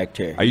jersey back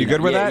there. Are you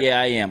good with that?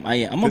 Yeah, I am.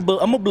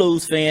 I'm a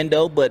Blues fan,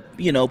 though, but,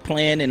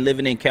 playing and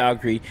living in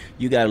Calgary,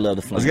 you got to love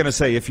the I Flames. was going to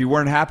say, if you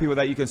weren't happy with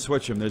that, you can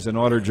switch them. There's an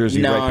Oilers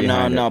jersey right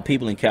behind No. it.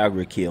 People in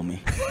Calgary kill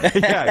me.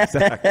 Yeah,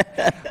 exactly.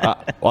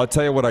 Well, I'll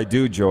tell you what I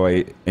do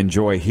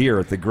enjoy here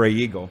at the Grey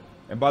Eagle.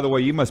 And by the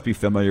way, you must be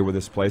familiar with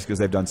this place because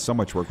they've done so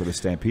much work with the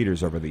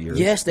Stampeders over the years.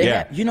 Yes, they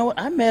have. You know what?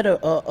 I met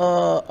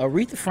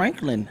Aretha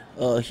Franklin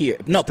here.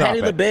 No, Stop Patti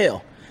it.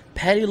 LaBelle.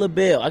 Patti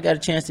LaBelle. I got a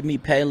chance to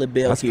meet Patti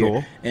LaBelle That's here.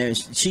 cool. And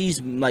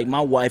she's like, my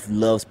wife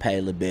loves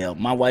Patti LaBelle.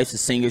 My wife's a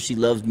singer. She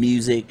loves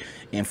music.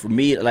 And for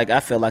me, I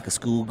felt like a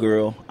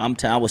schoolgirl.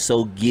 I was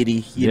so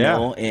giddy, you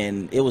know,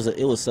 and it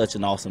was such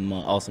an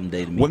awesome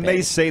day to meet When Patti.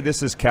 they say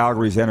this is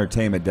Calgary's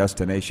entertainment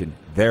destination,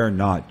 they're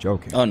not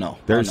joking. Oh, no.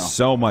 There's Oh, no.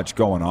 so much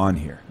going on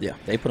here. Yeah,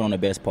 they put on the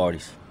best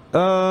parties.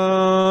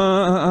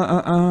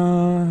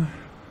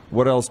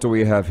 What else do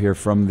we have here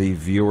from the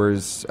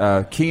viewers?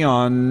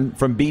 Keon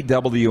from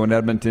BW in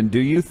Edmonton. Do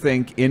you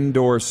think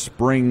indoor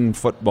spring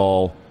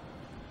football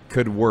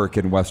could work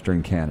in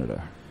Western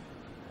Canada?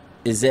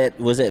 Was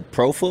that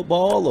pro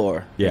football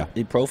or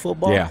the pro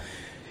football? Yeah.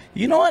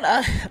 You know what?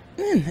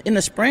 In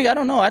the spring, I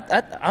don't know. I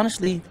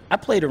honestly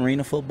played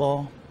arena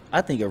football. I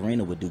think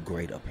arena would do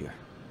great up here.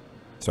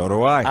 So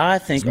do I. I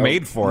think it's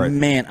made for it.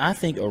 Man, I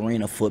think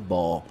arena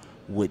football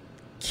would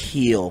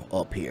kill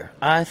up here.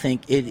 I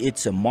think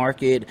it's a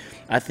market.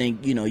 I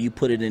think, you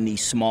put it in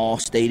these small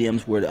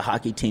stadiums where the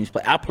hockey teams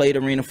play. I played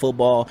arena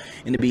football,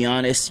 and to be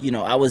honest,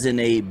 I was in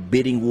a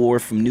bidding war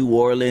from New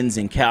Orleans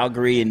and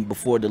Calgary and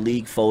before the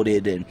league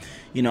folded, and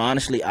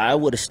honestly, I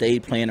would have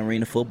stayed playing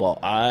arena football.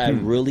 I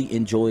really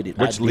enjoyed it.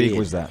 Which league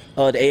was that?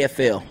 The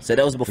AFL. So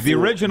that was before The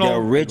original? The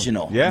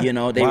original. Yeah.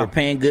 They were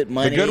paying good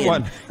money. The good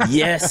one.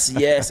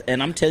 Yes.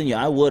 And I'm telling you,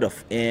 I would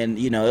have. And,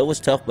 it was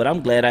tough, but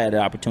I'm glad I had the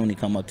opportunity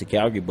to come up to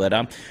Calgary.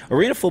 But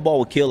arena football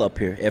would kill up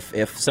here.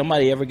 If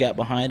somebody ever got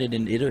behind it,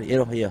 and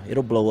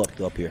it'll blow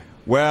up here.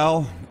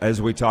 Well,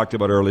 as we talked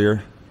about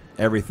earlier,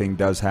 everything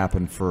does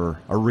happen for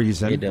a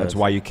reason. It does. That's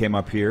why you came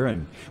up here.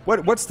 And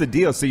what's the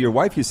deal? So your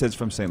wife, you said, is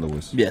from St.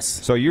 Louis. Yes.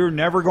 So you're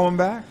never going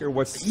back, or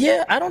what's?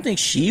 Yeah, I don't think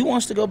she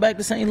wants to go back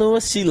to St.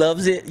 Louis. She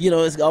loves it.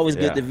 It's always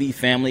good to be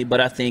family.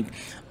 But I think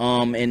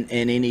in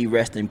any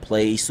resting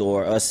place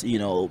or us,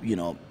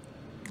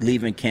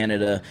 leaving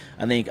Canada,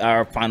 I think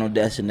our final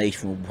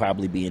destination will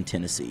probably be in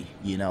Tennessee,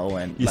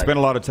 and You spent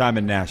a lot of time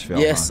in Nashville.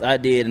 Yes, huh? I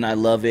did, and I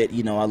love it.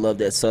 I love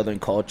that Southern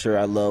culture.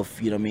 I love,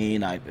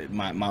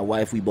 my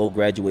wife, we both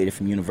graduated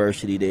from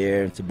university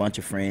there. It's a bunch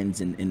of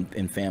friends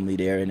and family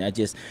there, and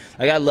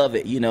I love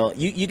it.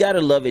 You got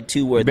to love it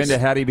too. Where You been to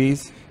Hattie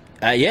B's?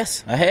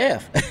 Yes, I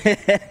have.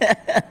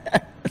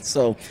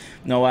 So,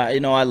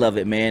 I love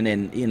it, man,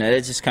 and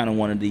that's just kind of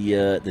one of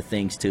the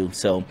things too.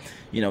 So,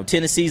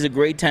 Tennessee's a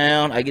great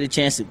town. I get a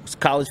chance to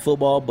college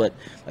football, but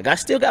I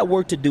still got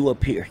work to do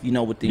up here.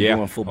 With the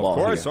growing football.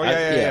 Of course,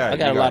 here. I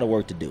got a lot of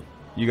work to do.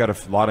 You got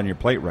a lot on your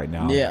plate right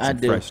now. Yeah, Some I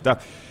do. Fresh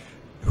stuff.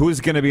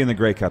 Who's going to be in the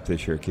Grey Cup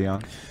this year,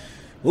 Keon?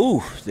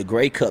 Ooh, the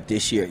Grey Cup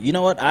this year. You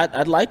know what?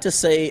 I'd like to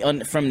say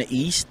from the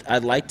East.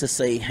 I'd like to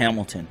say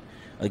Hamilton.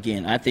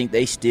 Again, I think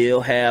they still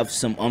have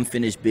some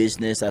unfinished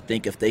business. I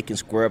think if they can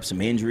square up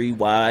some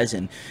injury-wise,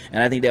 and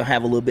I think they'll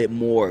have a little bit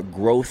more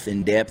growth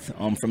and depth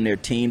from their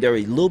team. They're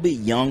a little bit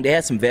young. They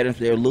had some veterans.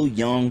 They're a little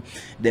young.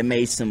 They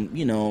made some,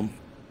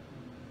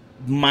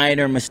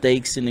 minor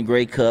mistakes in the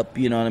Grey Cup.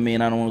 You know what I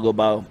mean? I don't want to go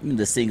about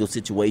the single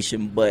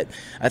situation, but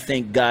I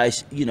think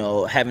guys,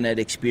 having that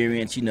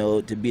experience,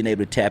 to being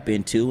able to tap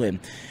into,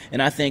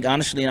 and I think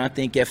honestly, I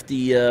think if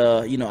the,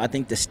 I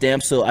think the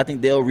Stamps, so I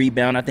think they'll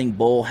rebound. I think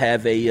Bull I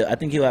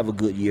think he'll have a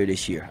good year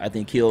this year. I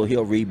think he'll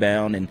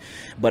rebound,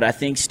 but I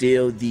think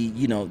still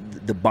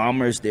the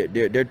Bombers,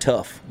 they're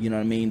tough. You know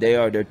what I mean?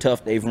 They're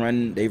tough. They've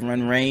run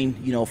rain,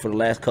 for the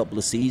last couple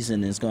of seasons.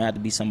 And it's going to have to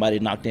be somebody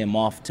to knock them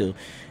off.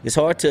 It's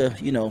hard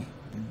to,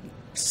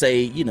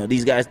 say,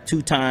 these guys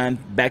 2-time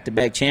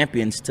back-to-back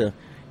champions to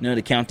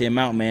count them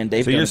out, man.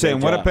 So you're saying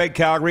Winnipeg,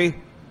 Calgary,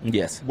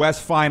 yes,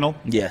 West Final,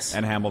 yes,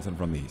 and Hamilton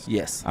from the East.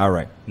 Yes. All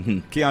right.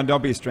 Keon,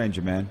 don't be a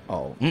stranger, man.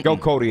 Oh, go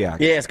Kodiaks.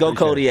 Yes, go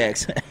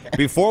Kodiaks.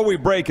 Before we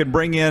break and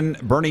bring in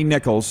Bernie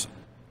Nicholls,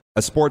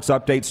 a sports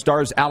update.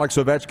 Stars Alex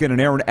Ovechkin and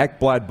Aaron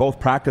Ekblad both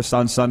practiced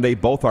on Sunday.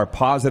 Both are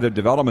positive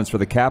developments for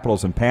the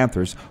Capitals and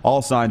Panthers.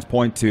 All signs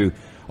point to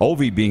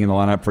Ovi being in the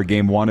lineup for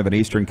Game 1 of an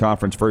Eastern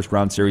Conference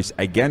first-round series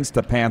against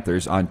the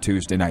Panthers on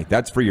Tuesday night.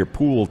 That's for your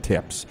pool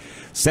tips.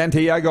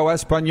 Santiago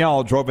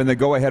Espinal drove in the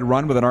go-ahead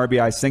run with an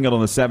RBI single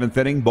in the 7th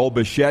inning. Bo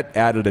Bichette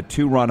added a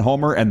 2-run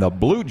homer, and the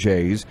Blue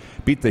Jays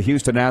beat the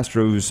Houston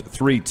Astros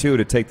 3-2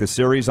 to take the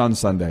series on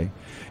Sunday.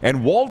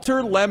 And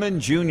Walter Lemon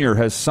Jr.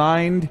 has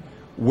signed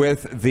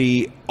with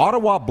the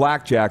Ottawa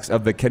Blackjacks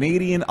of the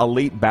Canadian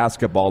Elite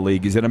Basketball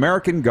League. He's an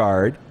American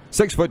guard,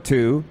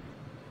 6'2",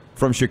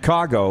 from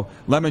Chicago.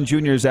 Lemon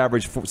Jr.'s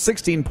averaged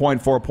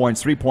 16.4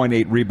 points,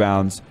 3.8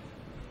 rebounds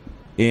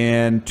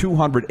in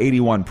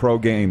 281 pro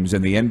games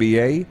in the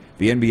NBA,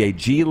 the NBA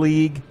G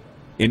League,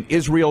 in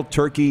Israel,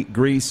 Turkey,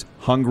 Greece,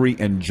 Hungary,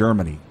 and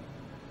Germany.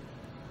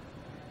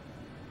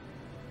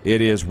 It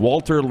is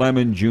Walter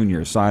Lemon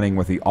Jr. signing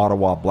with the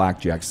Ottawa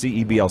Blackjacks.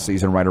 CEBL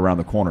season right around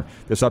the corner.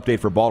 This update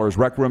for Ballers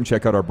Rec Room.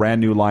 Check out our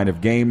brand new line of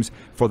games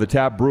for the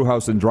Tap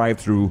Brewhouse and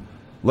Drive-Thru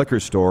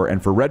Liquor Store.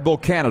 And for Red Bull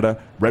Canada,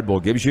 Red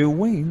Bull gives you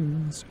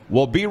wings.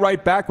 We'll be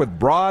right back with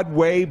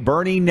Broadway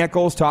Bernie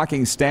Nicholls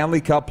talking Stanley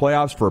Cup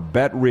playoffs for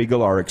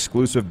BetRegal, our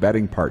exclusive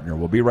betting partner.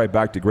 We'll be right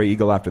back to Grey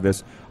Eagle after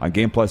this on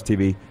Game Plus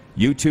TV,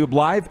 YouTube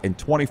Live, and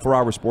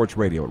 24-hour sports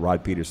radio at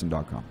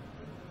rodpeterson.com.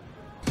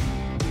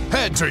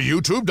 Head to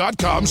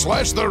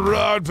youtube.com/The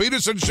Rod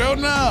Peterson Show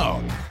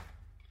now.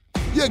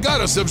 You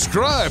gotta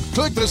subscribe.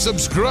 Click the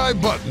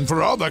subscribe button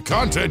for all the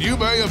content you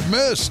may have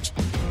missed.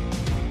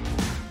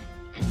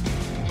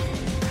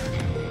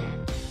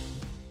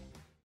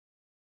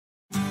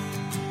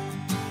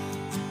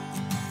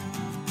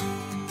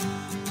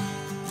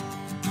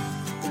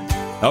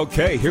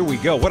 Okay, here we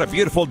go. What a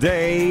beautiful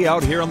day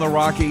out here in the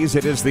Rockies.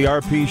 It is the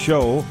RP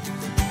Show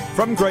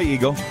from Grey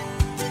Eagle.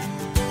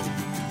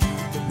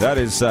 That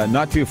is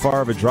not too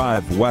far of a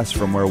drive west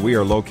from where we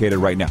are located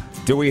right now.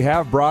 Do we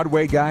have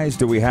Broadway, guys?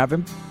 Do we have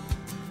him?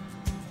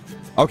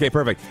 Okay,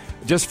 perfect.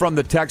 Just from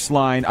the text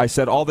line, I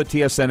said all the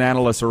TSN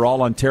analysts are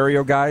all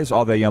Ontario guys,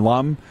 all the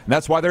alum, and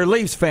that's why they're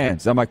Leafs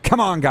fans. I'm like,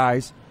 come on,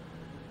 guys.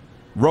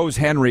 Rose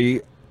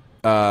Henry,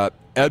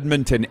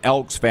 Edmonton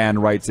Elks fan,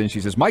 writes in.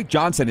 She says, Mike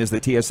Johnson is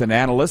the TSN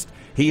analyst.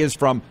 He is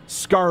from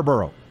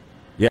Scarborough.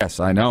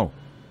 Yes, I know.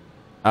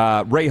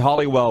 Ray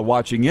Hollywell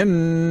watching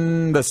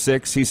in the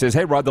 6. He says,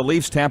 hey, Rod, the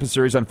Leafs-Tampa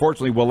series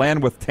unfortunately will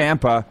end with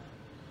Tampa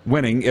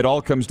winning. It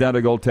all comes down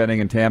to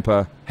goaltending, and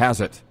Tampa has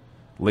it.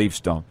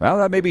 Leafs don't. Well,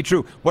 that may be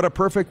true. What a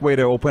perfect way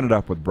to open it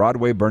up with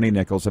Broadway Bernie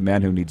Nicholls, a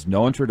man who needs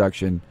no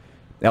introduction.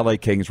 LA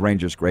Kings,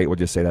 Rangers, great. We'll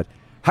just say that.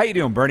 How you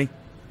doing, Bernie?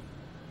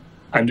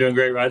 I'm doing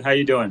great, Rod. How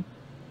you doing?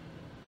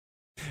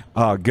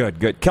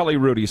 Good. Kelly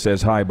Rudy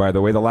says hi, by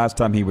the way. The last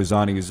time he was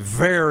on, he was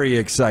very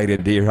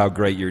excited to hear how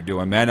great you're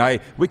doing, man.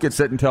 We could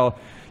sit and tell.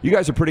 You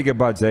guys are pretty good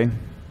buds, eh?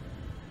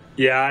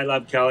 Yeah, I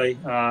love Kelly.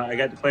 I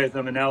got to play with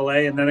him in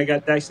L.A., and then I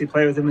got to actually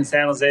play with him in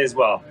San Jose as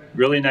well.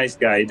 Really nice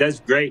guy. He does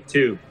great,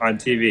 too, on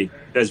TV.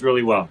 Does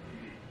really well.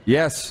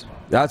 Yes,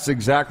 that's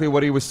exactly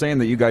what he was saying,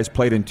 that you guys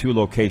played in 2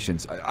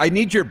 locations. I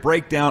need your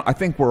breakdown. I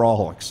think we're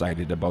all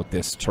excited about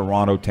this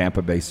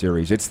Toronto-Tampa Bay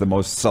series. It's the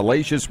most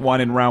salacious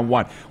one in round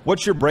 1.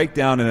 What's your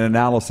breakdown and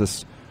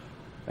analysis,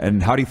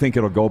 and how do you think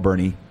it'll go,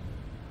 Bernie?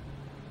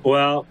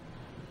 Well,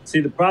 see,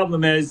 the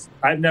problem is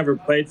I've never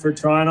played for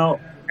Toronto,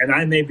 and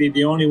I may be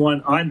the only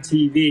one on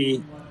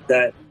TV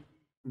that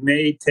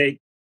may take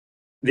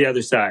the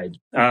other side.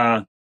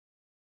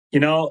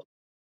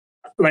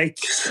 Like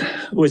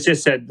was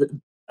just said,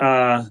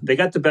 they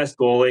got the best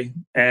goalie,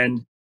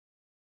 and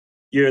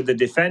you're the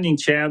defending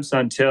champs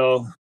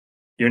until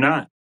you're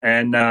not.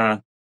 And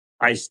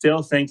I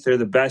still think they're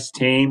the best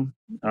team.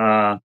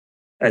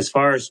 As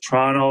far as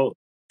Toronto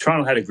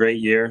had a great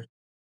year.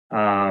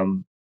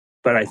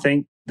 But I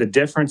think the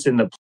difference in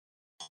the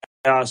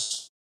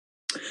playoffs,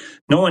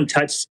 no one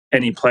touched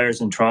any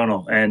players in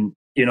Toronto. And,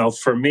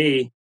 for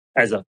me,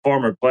 as a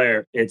former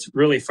player, it's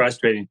really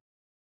frustrating.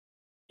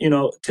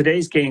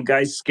 Today's game,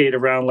 guys skate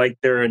around like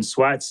they're in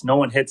sweats. No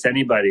one hits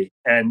anybody.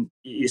 And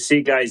you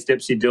see guys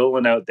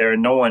dipsy-doodling out there,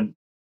 and no one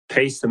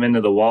pastes them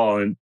into the wall.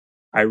 And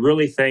I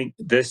really think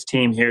this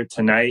team here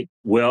tonight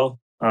will.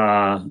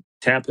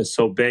 Tampa's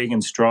so big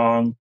and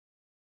strong.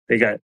 They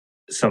got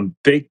some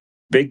big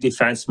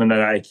defensemen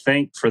that I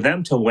think for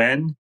them to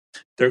win,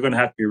 they're going to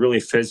have to be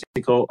really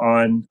physical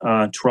on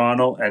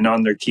Toronto and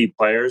on their key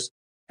players.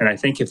 And I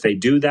think if they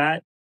do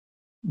that,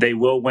 they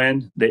will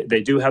win.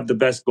 They do have the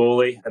best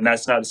goalie, and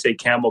that's not to say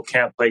Campbell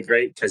can't play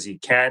great, because he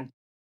can.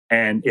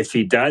 And if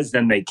he does,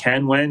 then they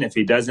can win. If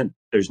he doesn't,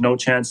 there's no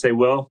chance they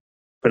will.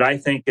 But I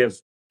think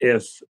if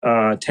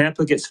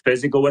Tampa gets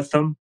physical with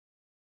them,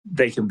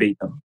 they can beat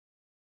them.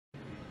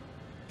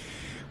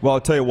 Well, I'll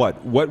tell you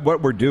what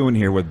we're doing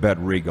here with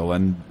BetRegal,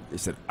 and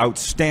is an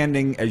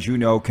outstanding, as you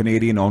know,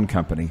 Canadian-owned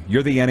company.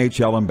 You're the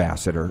NHL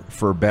ambassador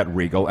for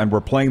BetRegal, and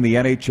we're playing the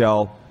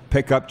NHL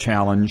Pickup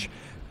Challenge.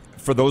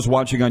 For those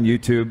watching on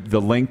YouTube,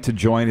 the link to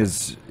join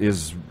is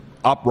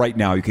up right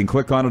now. You can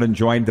click on it and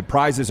join. The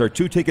prizes are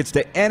 2 tickets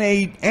to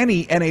any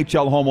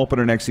NHL home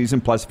opener next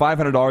season, plus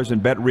 $500 in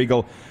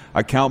BetRegal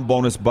account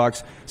bonus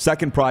bucks.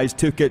 Second prize,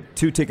 2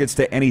 tickets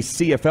to any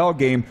CFL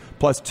game,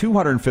 plus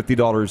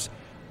 $250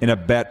 in a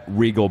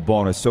BetRegal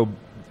bonus. So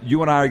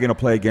you and I are going to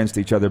play against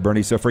each other,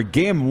 Bernie. So for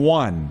game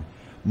 1,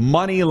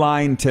 money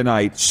line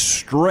tonight,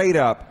 straight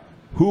up,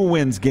 who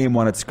wins game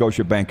 1 at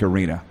Scotiabank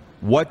Arena?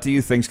 What do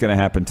you think is going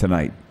to happen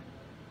tonight?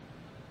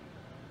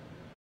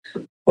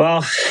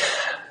 Well,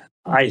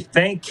 I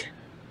think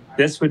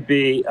this would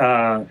be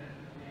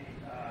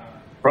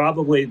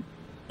probably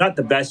not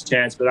the best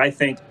chance, but I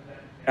think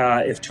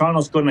if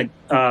Toronto's going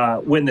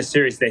to win the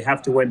series, they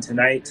have to win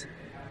tonight.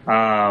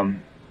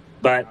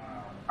 But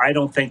I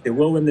don't think they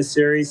will win the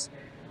series.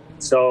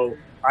 So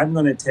I'm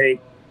going to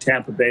take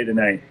Tampa Bay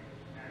tonight.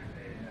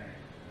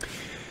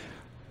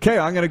 Okay,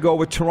 I'm going to go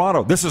with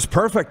Toronto. This is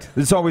perfect.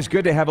 It's always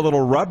good to have a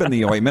little rub in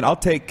the ointment. I'll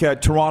take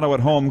Toronto at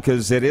home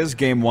because it is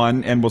game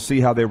 1, and we'll see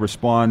how they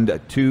respond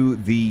to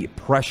the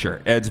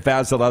pressure. It's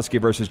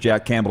Vasilevsky versus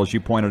Jack Campbell, as you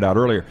pointed out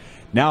earlier.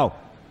 Now,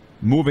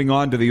 moving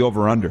on to the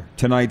over-under.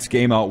 Tonight's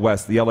game out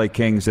west, the LA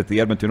Kings at the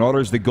Edmonton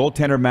Oilers. The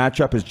goaltender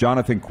matchup is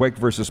Jonathan Quick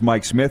versus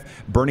Mike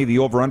Smith. Bernie, the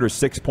over-under,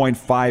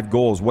 6.5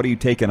 goals. What are you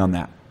taking on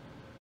that?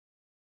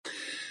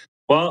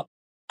 Well,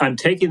 I'm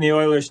taking the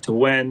Oilers to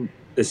win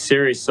the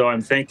series, so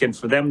I'm thinking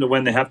for them to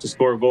win, they have to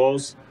score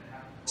goals.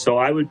 So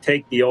I would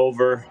take the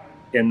over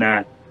in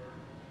that.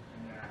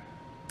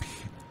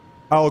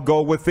 I'll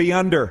go with the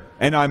under,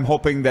 and I'm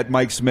hoping that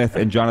Mike Smith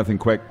and Jonathan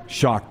Quick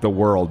shock the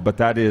world. But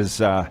that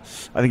is, I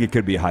think it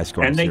could be a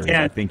high-scoring series.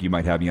 Can. I think you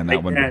might have me on that they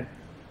one. Can.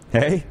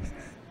 Hey?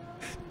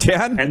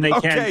 10? And they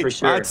can, for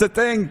sure. That's the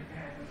thing.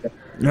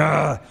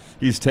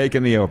 He's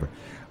taking the over.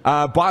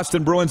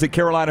 Boston Bruins at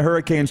Carolina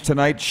Hurricanes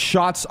tonight.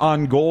 Shots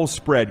on goal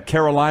spread.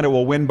 Carolina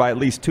will win by at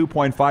least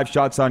 2.5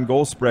 shots on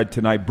goal spread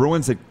tonight.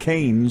 Bruins at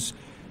Canes.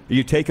 Are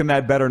you taking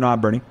that bet or not,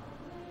 Bernie?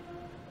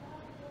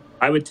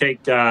 I would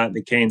take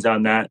the Canes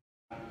on that.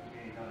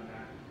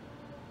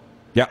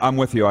 Yeah, I'm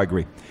with you. I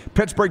agree.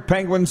 Pittsburgh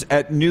Penguins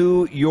at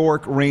New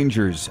York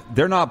Rangers.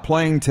 They're not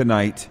playing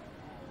tonight,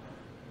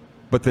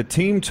 but the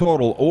team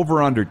total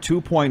over under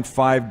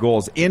 2.5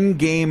 goals in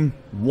game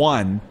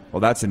 1. Well,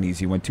 that's an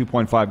easy one.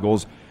 2.5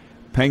 goals.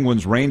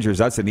 Penguins Rangers.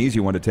 That's an easy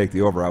one to take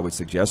the over, I would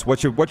suggest.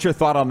 What's your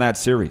thought on that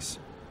series?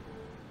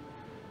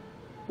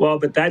 Well,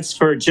 but that's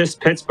for just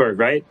Pittsburgh,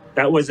 right?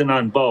 That wasn't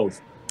on both.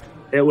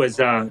 It was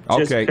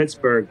just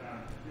Pittsburgh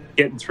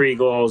getting 3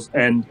 goals.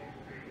 And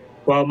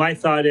well, my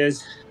thought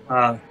is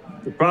the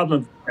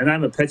problem, and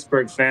I'm a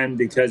Pittsburgh fan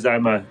because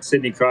I'm a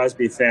Sidney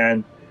Crosby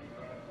fan.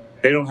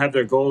 They don't have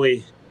their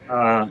goalie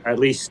at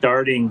least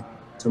starting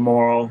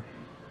tomorrow,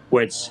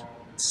 which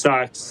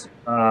sucks.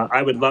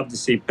 I would love to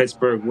see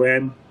Pittsburgh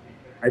win.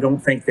 I don't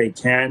think they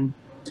can.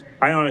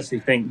 I honestly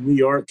think New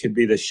York could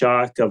be the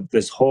shock of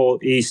this whole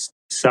East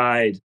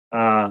side.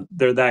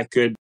 They're that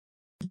good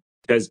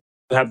because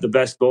they have the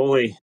best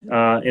goalie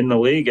in the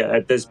league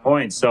at this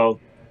point.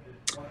 So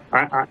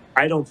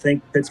I don't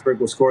think Pittsburgh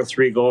will score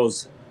 3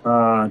 goals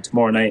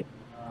tomorrow night.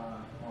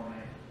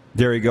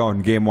 There you go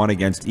in game 1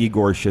 against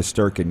Igor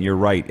Shesterkin. You're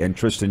right. And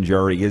Tristan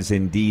Jarry is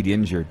indeed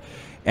injured.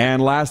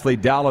 And lastly,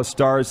 Dallas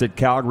Stars at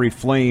Calgary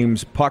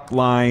Flames. Puck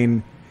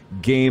line,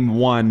 game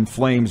 1,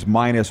 Flames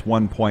minus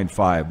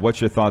 1.5.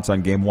 What's your thoughts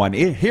on game 1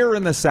 here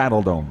in the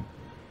Saddle Dome?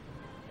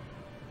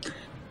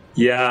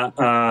 Yeah,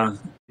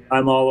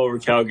 I'm all over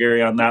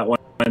Calgary on that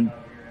one.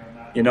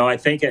 You know, I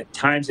think at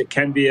times it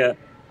can be a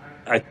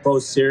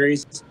close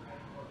series.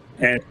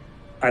 And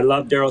I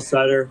love Daryl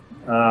Sutter.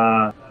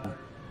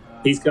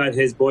 He's got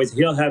his boys.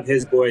 He'll have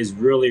his boys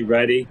really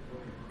ready.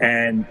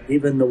 And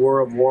even the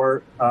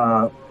words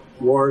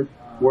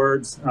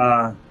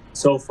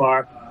so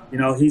far, you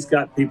know, he's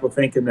got people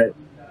thinking that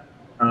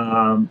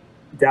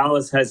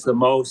Dallas has the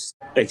most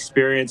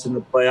experience in the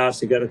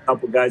playoffs. They got a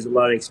couple guys with a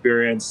lot of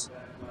experience.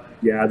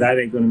 Yeah, that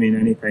ain't going to mean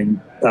anything.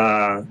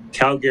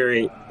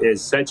 Calgary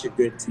is such a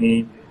good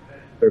team.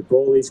 Their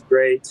goalie's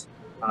great.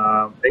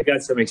 They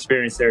got some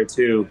experience there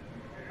too.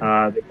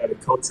 They got a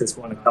coach that's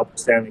won a couple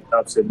Stanley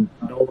Cups, and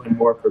no one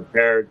more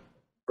prepared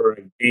for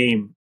a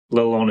game,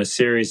 let alone a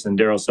series, than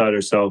Daryl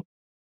Sutter. So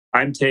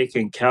I'm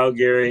taking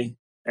Calgary,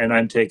 and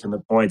I'm taking the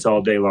points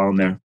all day long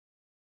there.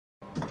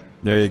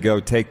 There you go.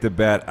 Take the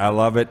bet. I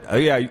love it.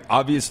 Yeah,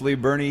 obviously,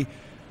 Bernie,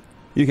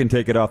 you can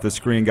take it off the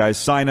screen, guys.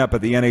 Sign up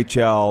at the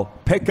NHL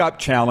Pickup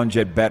Challenge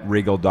at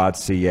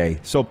BetRegal.ca.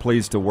 So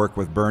pleased to work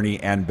with Bernie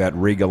and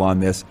BetRegal on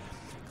this.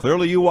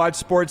 Clearly, you watch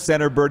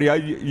SportsCenter, Bernie.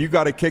 You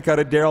got a kick out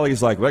of Daryl.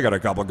 He's like, we got a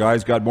couple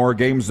guys got more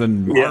games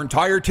than our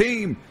entire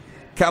team.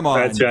 Come on,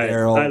 that's right.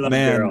 Daryl. I love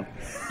Daryl.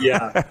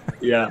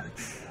 Yeah.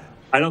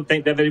 I don't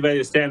think they have anybody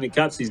with Stanley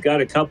Cups. He's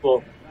got a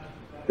couple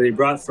that he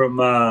brought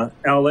from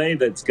L.A.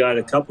 that's got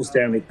a couple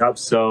Stanley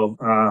Cups. So,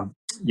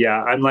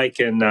 I'm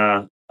liking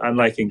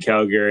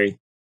Calgary.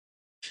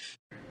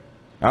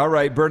 All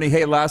right, Bernie.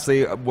 Hey,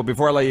 lastly,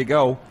 before I let you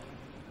go,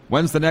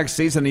 when's the next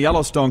season of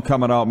Yellowstone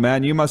coming out,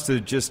 man? You must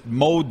have just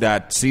mowed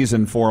that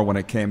season 4 when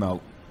it came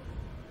out.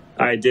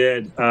 I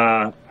did.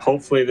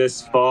 Hopefully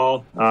this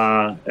fall.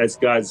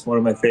 It's one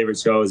of my favorite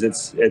shows.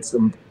 It's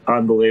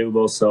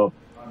unbelievable. So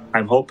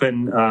I'm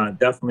hoping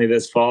definitely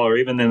this fall or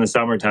even in the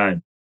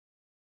summertime.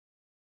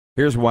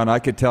 Here's one I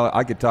could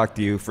talk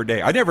to you for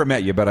days. I never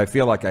met you, but I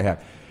feel like I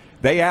have.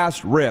 They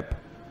asked Rip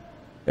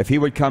if he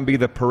would come be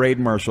the parade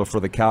marshal for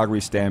the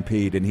Calgary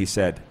Stampede, and he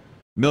said, $1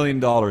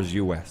 million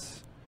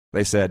US.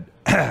 They said,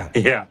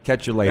 yeah,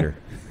 catch you later.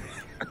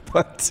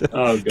 But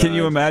can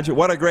you imagine?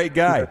 What a great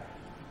guy.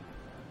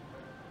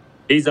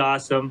 He's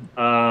awesome.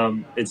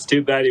 It's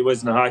too bad he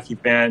wasn't a hockey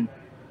fan.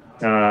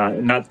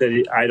 Not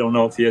that I don't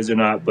know if he is or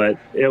not, but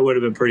it would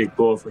have been pretty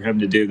cool for him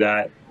to do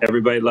that.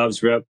 Everybody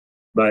loves Rip,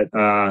 but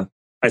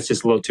that's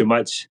just a little too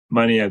much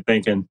money, I'm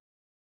thinking.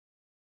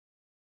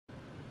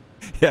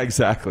 Yeah,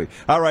 exactly.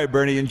 All right,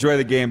 Bernie, enjoy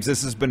the games.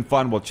 This has been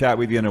fun. We'll chat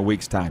with you in a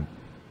week's time.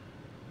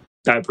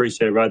 I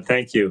appreciate it, Rod.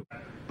 Thank you.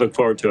 Look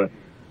forward to it.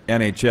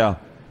 NHL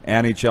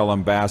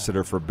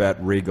ambassador for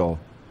BetRegal,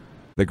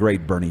 the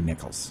great Bernie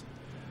Nicholls.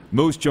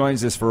 Moose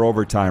joins us for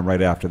overtime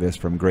right after this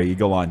from Grey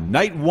Eagle on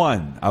night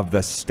 1 of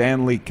the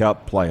Stanley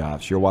Cup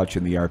playoffs. You're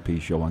watching the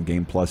RP Show on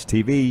Game Plus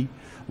TV,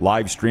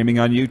 live streaming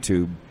on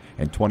YouTube,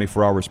 and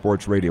 24-hour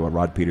sports radio at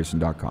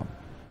rodpeterson.com.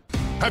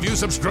 Have you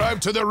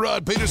subscribed to the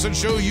Rod Peterson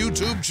Show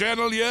YouTube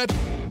channel yet?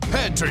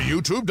 Head to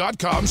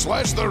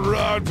youtube.com/The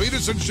Rod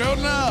Peterson Show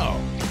now.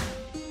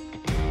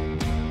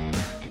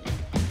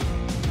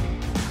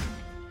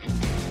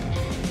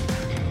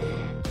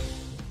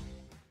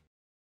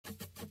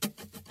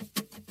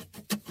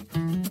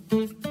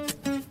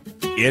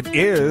 It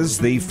is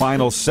the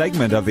final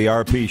segment of the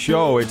RP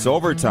Show. It's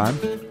overtime.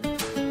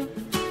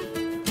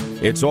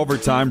 It's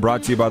overtime,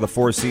 brought to you by the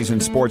Four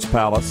Seasons Sports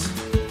Palace.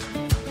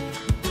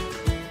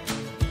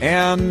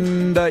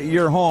 And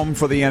you're home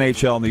for the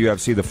NHL and the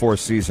UFC, the Four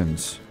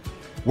Seasons.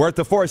 We're at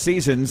the Four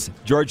Seasons.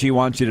 Georgie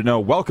wants you to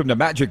know, welcome to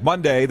Magic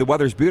Monday. The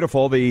weather's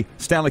beautiful. The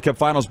Stanley Cup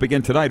Finals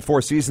begin tonight.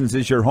 Four Seasons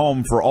is your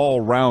home for all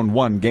round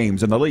 1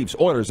 games. And the Leafs,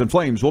 Oilers, and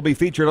Flames will be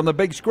featured on the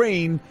big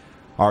screen.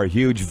 Our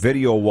huge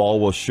video wall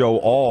will show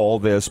all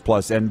this,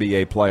 plus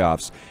NBA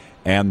playoffs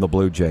and the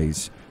Blue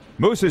Jays.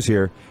 Moose is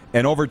here.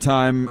 And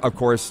overtime, of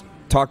course,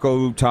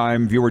 taco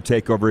time, viewer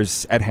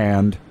takeovers at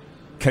hand.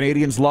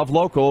 Canadians love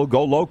local.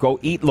 Go local.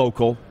 Eat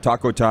local.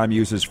 Taco Time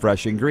uses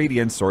fresh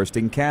ingredients sourced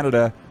in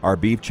Canada. Our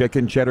beef,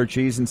 chicken, cheddar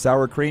cheese, and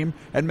sour cream,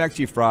 and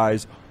Mexi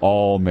fries,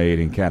 all made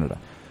in Canada.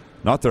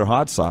 Not their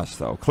hot sauce,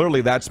 though.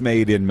 Clearly, that's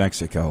made in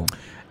Mexico.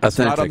 It's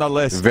authentic. not on the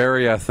list.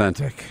 Very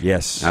authentic.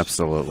 Yes.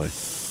 Absolutely.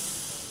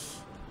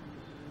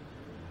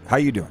 How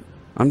you doing?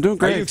 I'm doing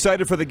great. Are you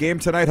excited for the game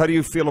tonight? How do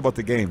you feel about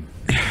the game?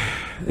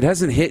 It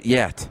hasn't hit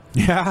yet.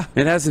 Yeah?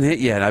 It hasn't hit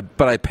yet.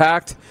 But I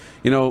packed,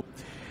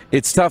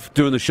 it's tough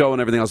doing the show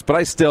and everything else, but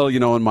I still,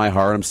 in my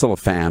heart, I'm still a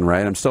fan,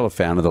 right? I'm still a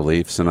fan of the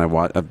Leafs, and I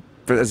want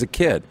as a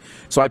kid.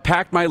 So I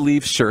packed my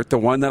Leafs shirt, the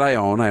one that I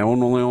own.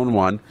 Only own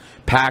one.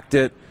 Packed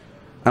it.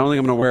 I don't think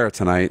I'm going to wear it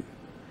tonight.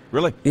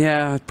 Really?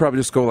 Yeah, I'd probably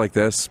just go like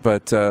this,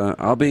 but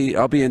I'll be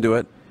into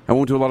it. I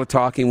won't do a lot of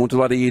talking, won't do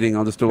a lot of eating.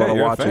 I'll just do a lot of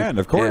watching. You're a fan,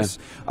 of course.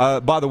 Yeah.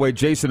 By the way,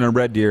 Jason and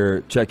Red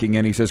Deer checking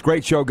in. He says,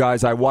 great show,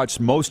 guys. I watched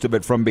most of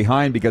it from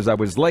behind because I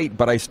was late,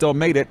 but I still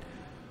made it.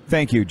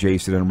 Thank you,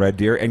 Jason and Red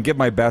Deer. And give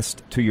my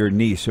best to your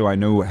niece, who I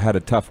knew had a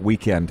tough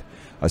weekend.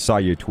 I saw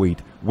your tweet.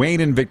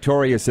 Wayne in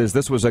Victoria says,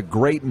 this was a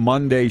great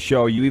Monday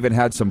show. You even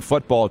had some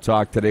football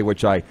talk today,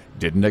 which I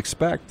didn't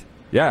expect.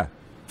 Yeah,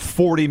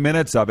 40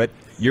 minutes of it.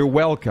 You're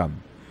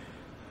welcome.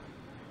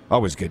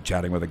 Always good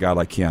chatting with a guy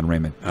like Keon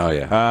Raymond. Oh,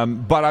 yeah.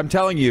 But I'm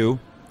telling you,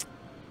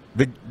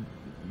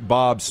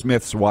 Bob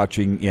Smith's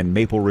watching in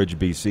Maple Ridge,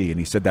 BC, and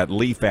he said that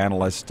Leaf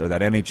analyst, or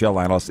that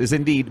NHL analyst, is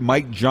indeed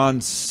Mike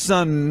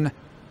Johnson,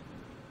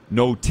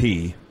 no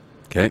T.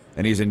 Okay.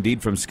 And he's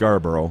indeed from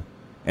Scarborough.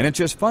 And it's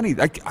just funny.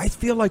 I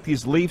feel like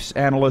these Leafs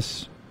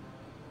analysts,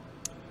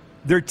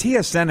 they're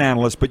TSN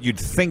analysts, but you'd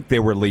think they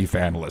were Leaf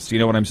analysts. You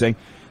know what I'm saying?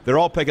 They're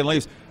all picking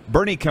Leafs.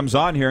 Bernie comes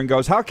on here and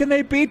goes, how can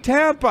they beat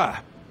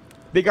Tampa?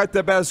 They got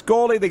the best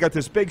goalie. They got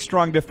this big,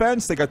 strong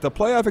defense. They got the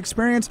playoff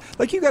experience.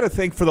 Like, you got to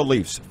think for the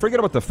Leafs. Forget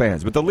about the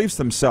fans, but the Leafs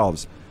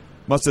themselves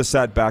must have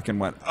sat back and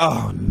went,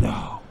 oh,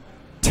 no.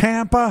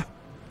 Tampa?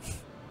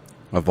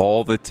 Of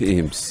all the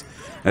teams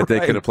that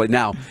they could have played.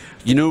 Now,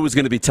 you knew it was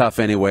going to be tough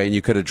anyway, and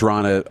you could have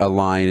drawn a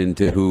line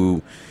into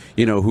who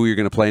you're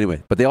going to play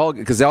anyway. But they all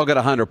got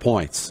 100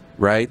 points,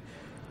 right?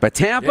 But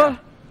Tampa? Yeah.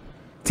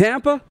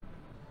 Tampa?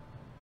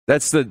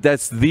 That's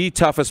the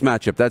toughest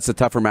matchup. That's the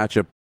tougher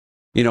matchup,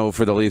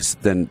 for the Leafs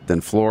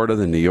than Florida,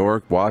 than New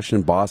York,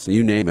 Washington, Boston,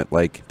 you name it,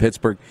 like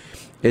Pittsburgh.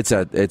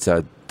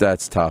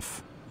 That's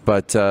tough.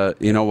 But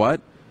you know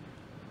what?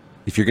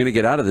 If you're going to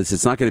get out of this,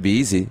 it's not going to be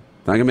easy.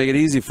 It's not going to make it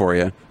easy for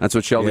you. That's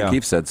what Sheldon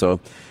Keefe said.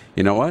 So,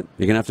 you know what?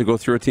 You're going to have to go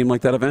through a team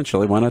like that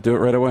eventually. Why not do it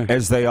right away?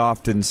 As they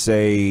often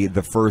say,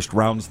 the first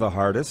round's the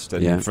hardest,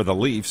 and for the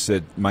Leafs,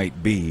 it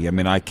might be. I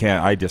mean,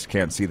 I just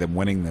can't see them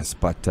winning this,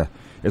 but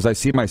as I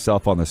see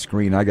myself on the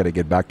screen, I got to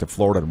get back to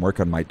Florida and work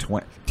on my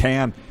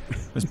tan,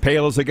 as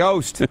pale as a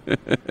ghost,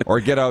 or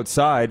get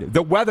outside.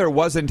 The weather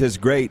wasn't as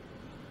great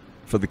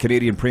for the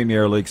Canadian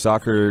Premier League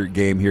soccer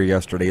game here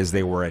yesterday as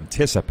they were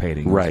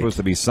anticipating. It was supposed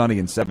to be sunny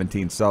and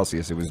 17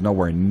 Celsius. It was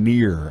nowhere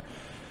near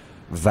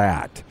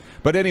that.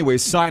 But anyway,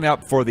 sign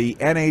up for the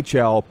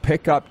NHL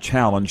Pickup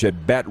Challenge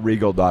at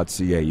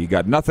BetRegal.ca. You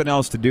got nothing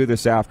else to do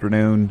this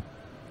afternoon.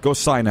 Go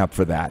sign up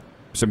for that.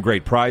 Some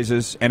great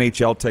prizes,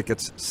 NHL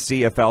tickets,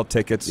 CFL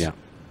tickets,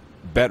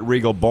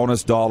 BetRegal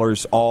bonus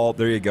dollars, all.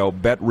 There you go,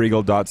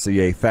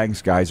 BetRegal.ca.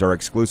 Thanks, guys, our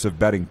exclusive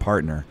betting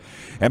partner.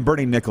 And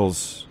Bernie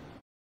Nicholls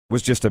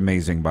was just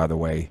amazing, by the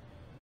way.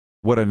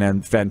 What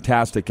a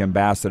fantastic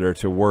ambassador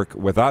to work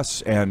with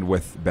us and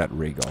with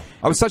BetRegal.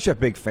 I was such a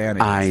big fan of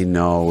his. I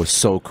know, it was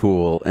so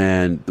cool.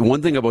 And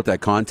one thing about that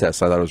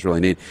contest I thought was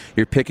really neat,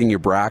 you're picking your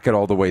bracket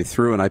all the way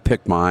through, and I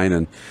picked mine,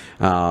 and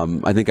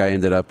I think I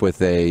ended up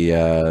with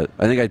I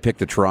think I picked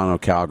the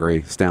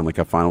Toronto-Calgary Stanley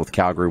Cup final with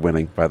Calgary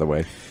winning, by the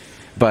way.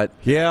 But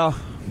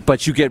but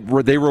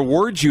they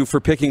reward you for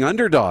picking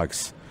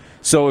underdogs.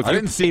 So if I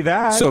didn't see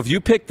that. So if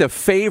you pick the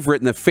favorite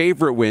and the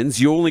favorite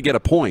wins, you only get a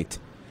point.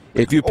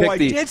 If you pick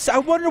I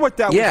wonder what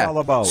that was all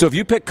about. So if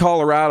you pick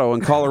Colorado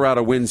and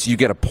Colorado wins, you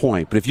get a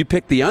point. But if you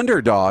pick the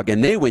underdog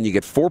and they win, you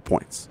get 4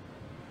 points.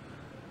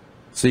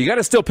 So you got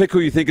to still pick who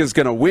you think is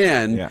going to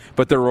win,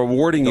 but they're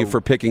rewarding you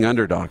for picking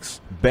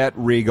underdogs.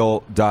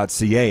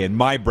 BetRegal.ca. And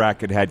my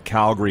bracket had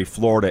Calgary,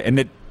 Florida. And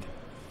it's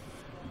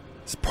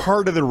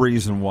part of the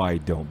reason why I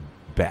don't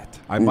bet.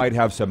 I might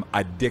have some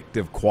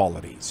addictive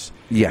qualities.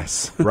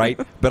 Yes. Right?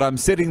 But I'm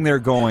sitting there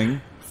going,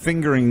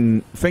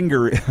 finger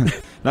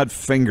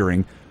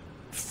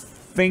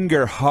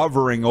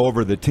hovering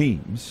over the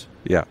teams.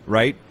 Yeah.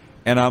 Right?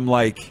 And I'm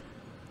like,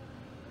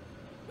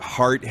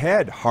 heart,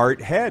 head.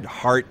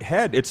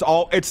 It's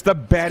the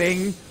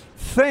betting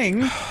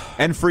thing.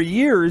 And for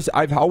years,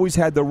 I've always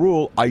had the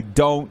rule, I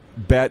don't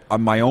bet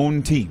on my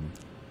own team.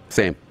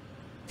 Same.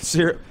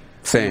 Same.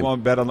 You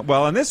won't bet on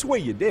well, and this way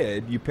you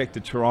did. You picked the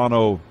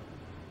Toronto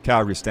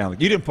Calgary Stanley.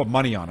 You didn't put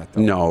money on it,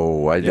 though.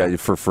 No, I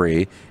for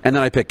free. And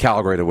then I picked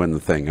Calgary to win the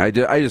thing. I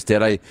just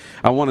did. I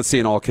want to see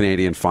an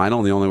all-Canadian final,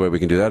 and the only way we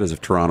can do that is if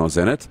Toronto's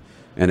in it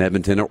and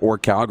Edmonton or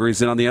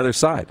Calgary's in on the other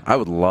side. I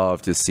would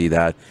love to see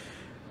that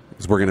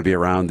because we're going to be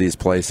around these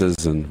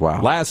places, and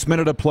wow. Last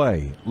minute of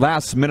play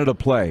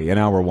in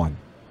hour one.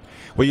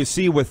 Well, you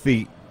see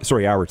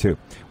hour two.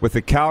 With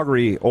the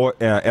Calgary or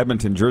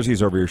Edmonton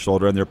jerseys over your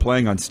shoulder, and they're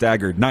playing on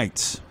staggered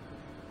nights,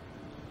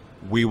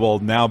 we will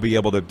now be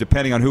able to,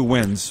 depending on who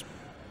wins,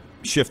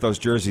 shift those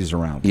jerseys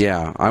around.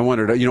 Yeah, I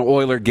wondered,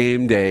 Oiler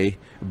game day,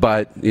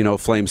 but,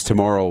 Flames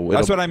tomorrow.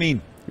 That's what I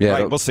mean. Yeah,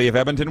 right, we'll see if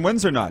Edmonton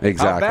wins or not.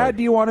 Exactly. How bad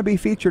do you want to be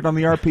featured on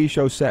the RP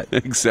show set?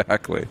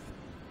 Exactly.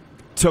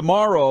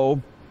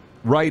 Tomorrow,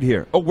 right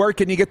here. Oh, where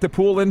can you get the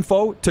pool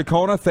info?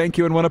 Tacona, thank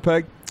you, in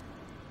Winnipeg.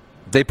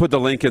 They put the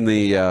link in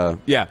the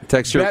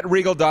text.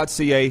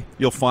 BetRegal.ca.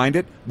 You'll find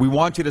it. We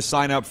want you to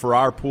sign up for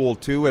our pool,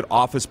 too, at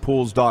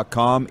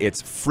officepools.com.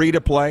 It's free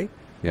to play.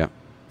 Yeah.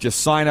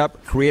 Just sign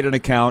up, create an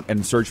account,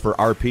 and search for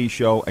RP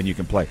Show, and you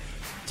can play.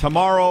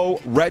 Tomorrow,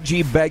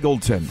 Reggie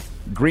Begelton,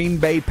 Green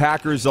Bay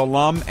Packers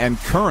alum and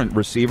current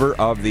receiver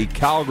of the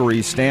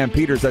Calgary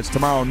Stampeders. That's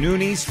tomorrow,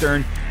 noon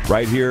Eastern,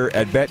 right here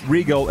at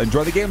BetRegal.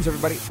 Enjoy the games,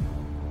 everybody.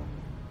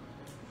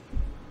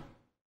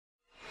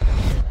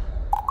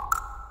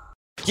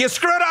 You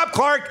screwed up,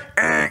 Clark!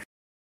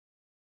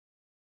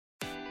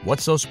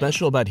 What's so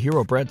special about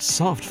Hero Bread's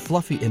soft,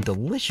 fluffy, and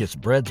delicious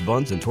breads,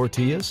 buns, and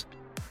tortillas?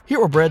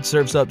 Hero Bread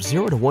serves up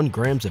 0 to 1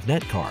 grams of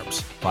net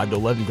carbs, 5 to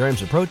 11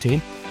 grams of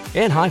protein,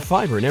 and high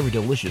fiber in every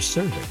delicious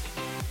serving.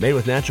 Made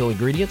with natural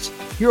ingredients,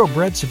 Hero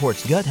Bread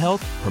supports gut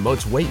health,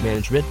 promotes weight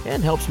management,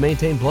 and helps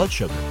maintain blood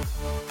sugar.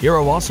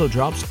 Hero also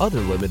drops other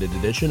limited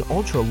edition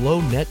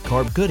ultra-low net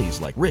carb goodies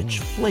like rich,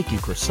 flaky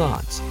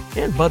croissants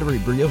and buttery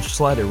brioche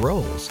slider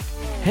rolls.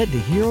 Head to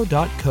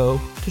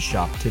hero.co to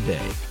shop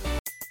today.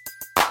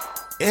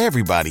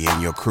 Everybody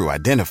in your crew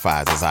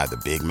identifies as either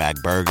Big Mac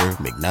Burger,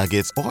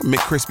 McNuggets, or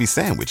McCrispy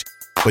Sandwich.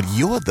 But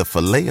you're the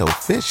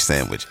Filet-O-Fish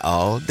Sandwich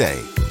all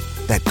day.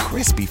 That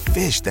crispy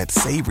fish, that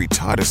savory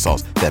tartar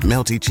sauce, that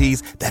melty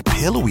cheese, that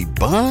pillowy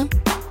bun.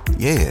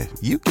 Yeah,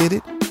 you get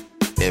it.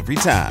 Every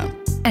time.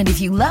 And if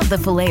you love the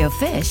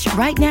Filet-O-Fish,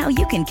 right now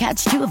you can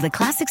catch 2 of the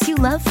classics you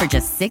love for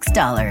just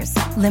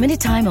 $6.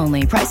 Limited time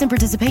only. Price and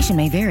participation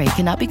may vary.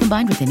 Cannot be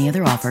combined with any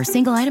other offer.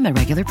 Single item at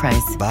regular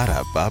price.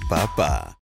 Ba-da-ba-ba-ba.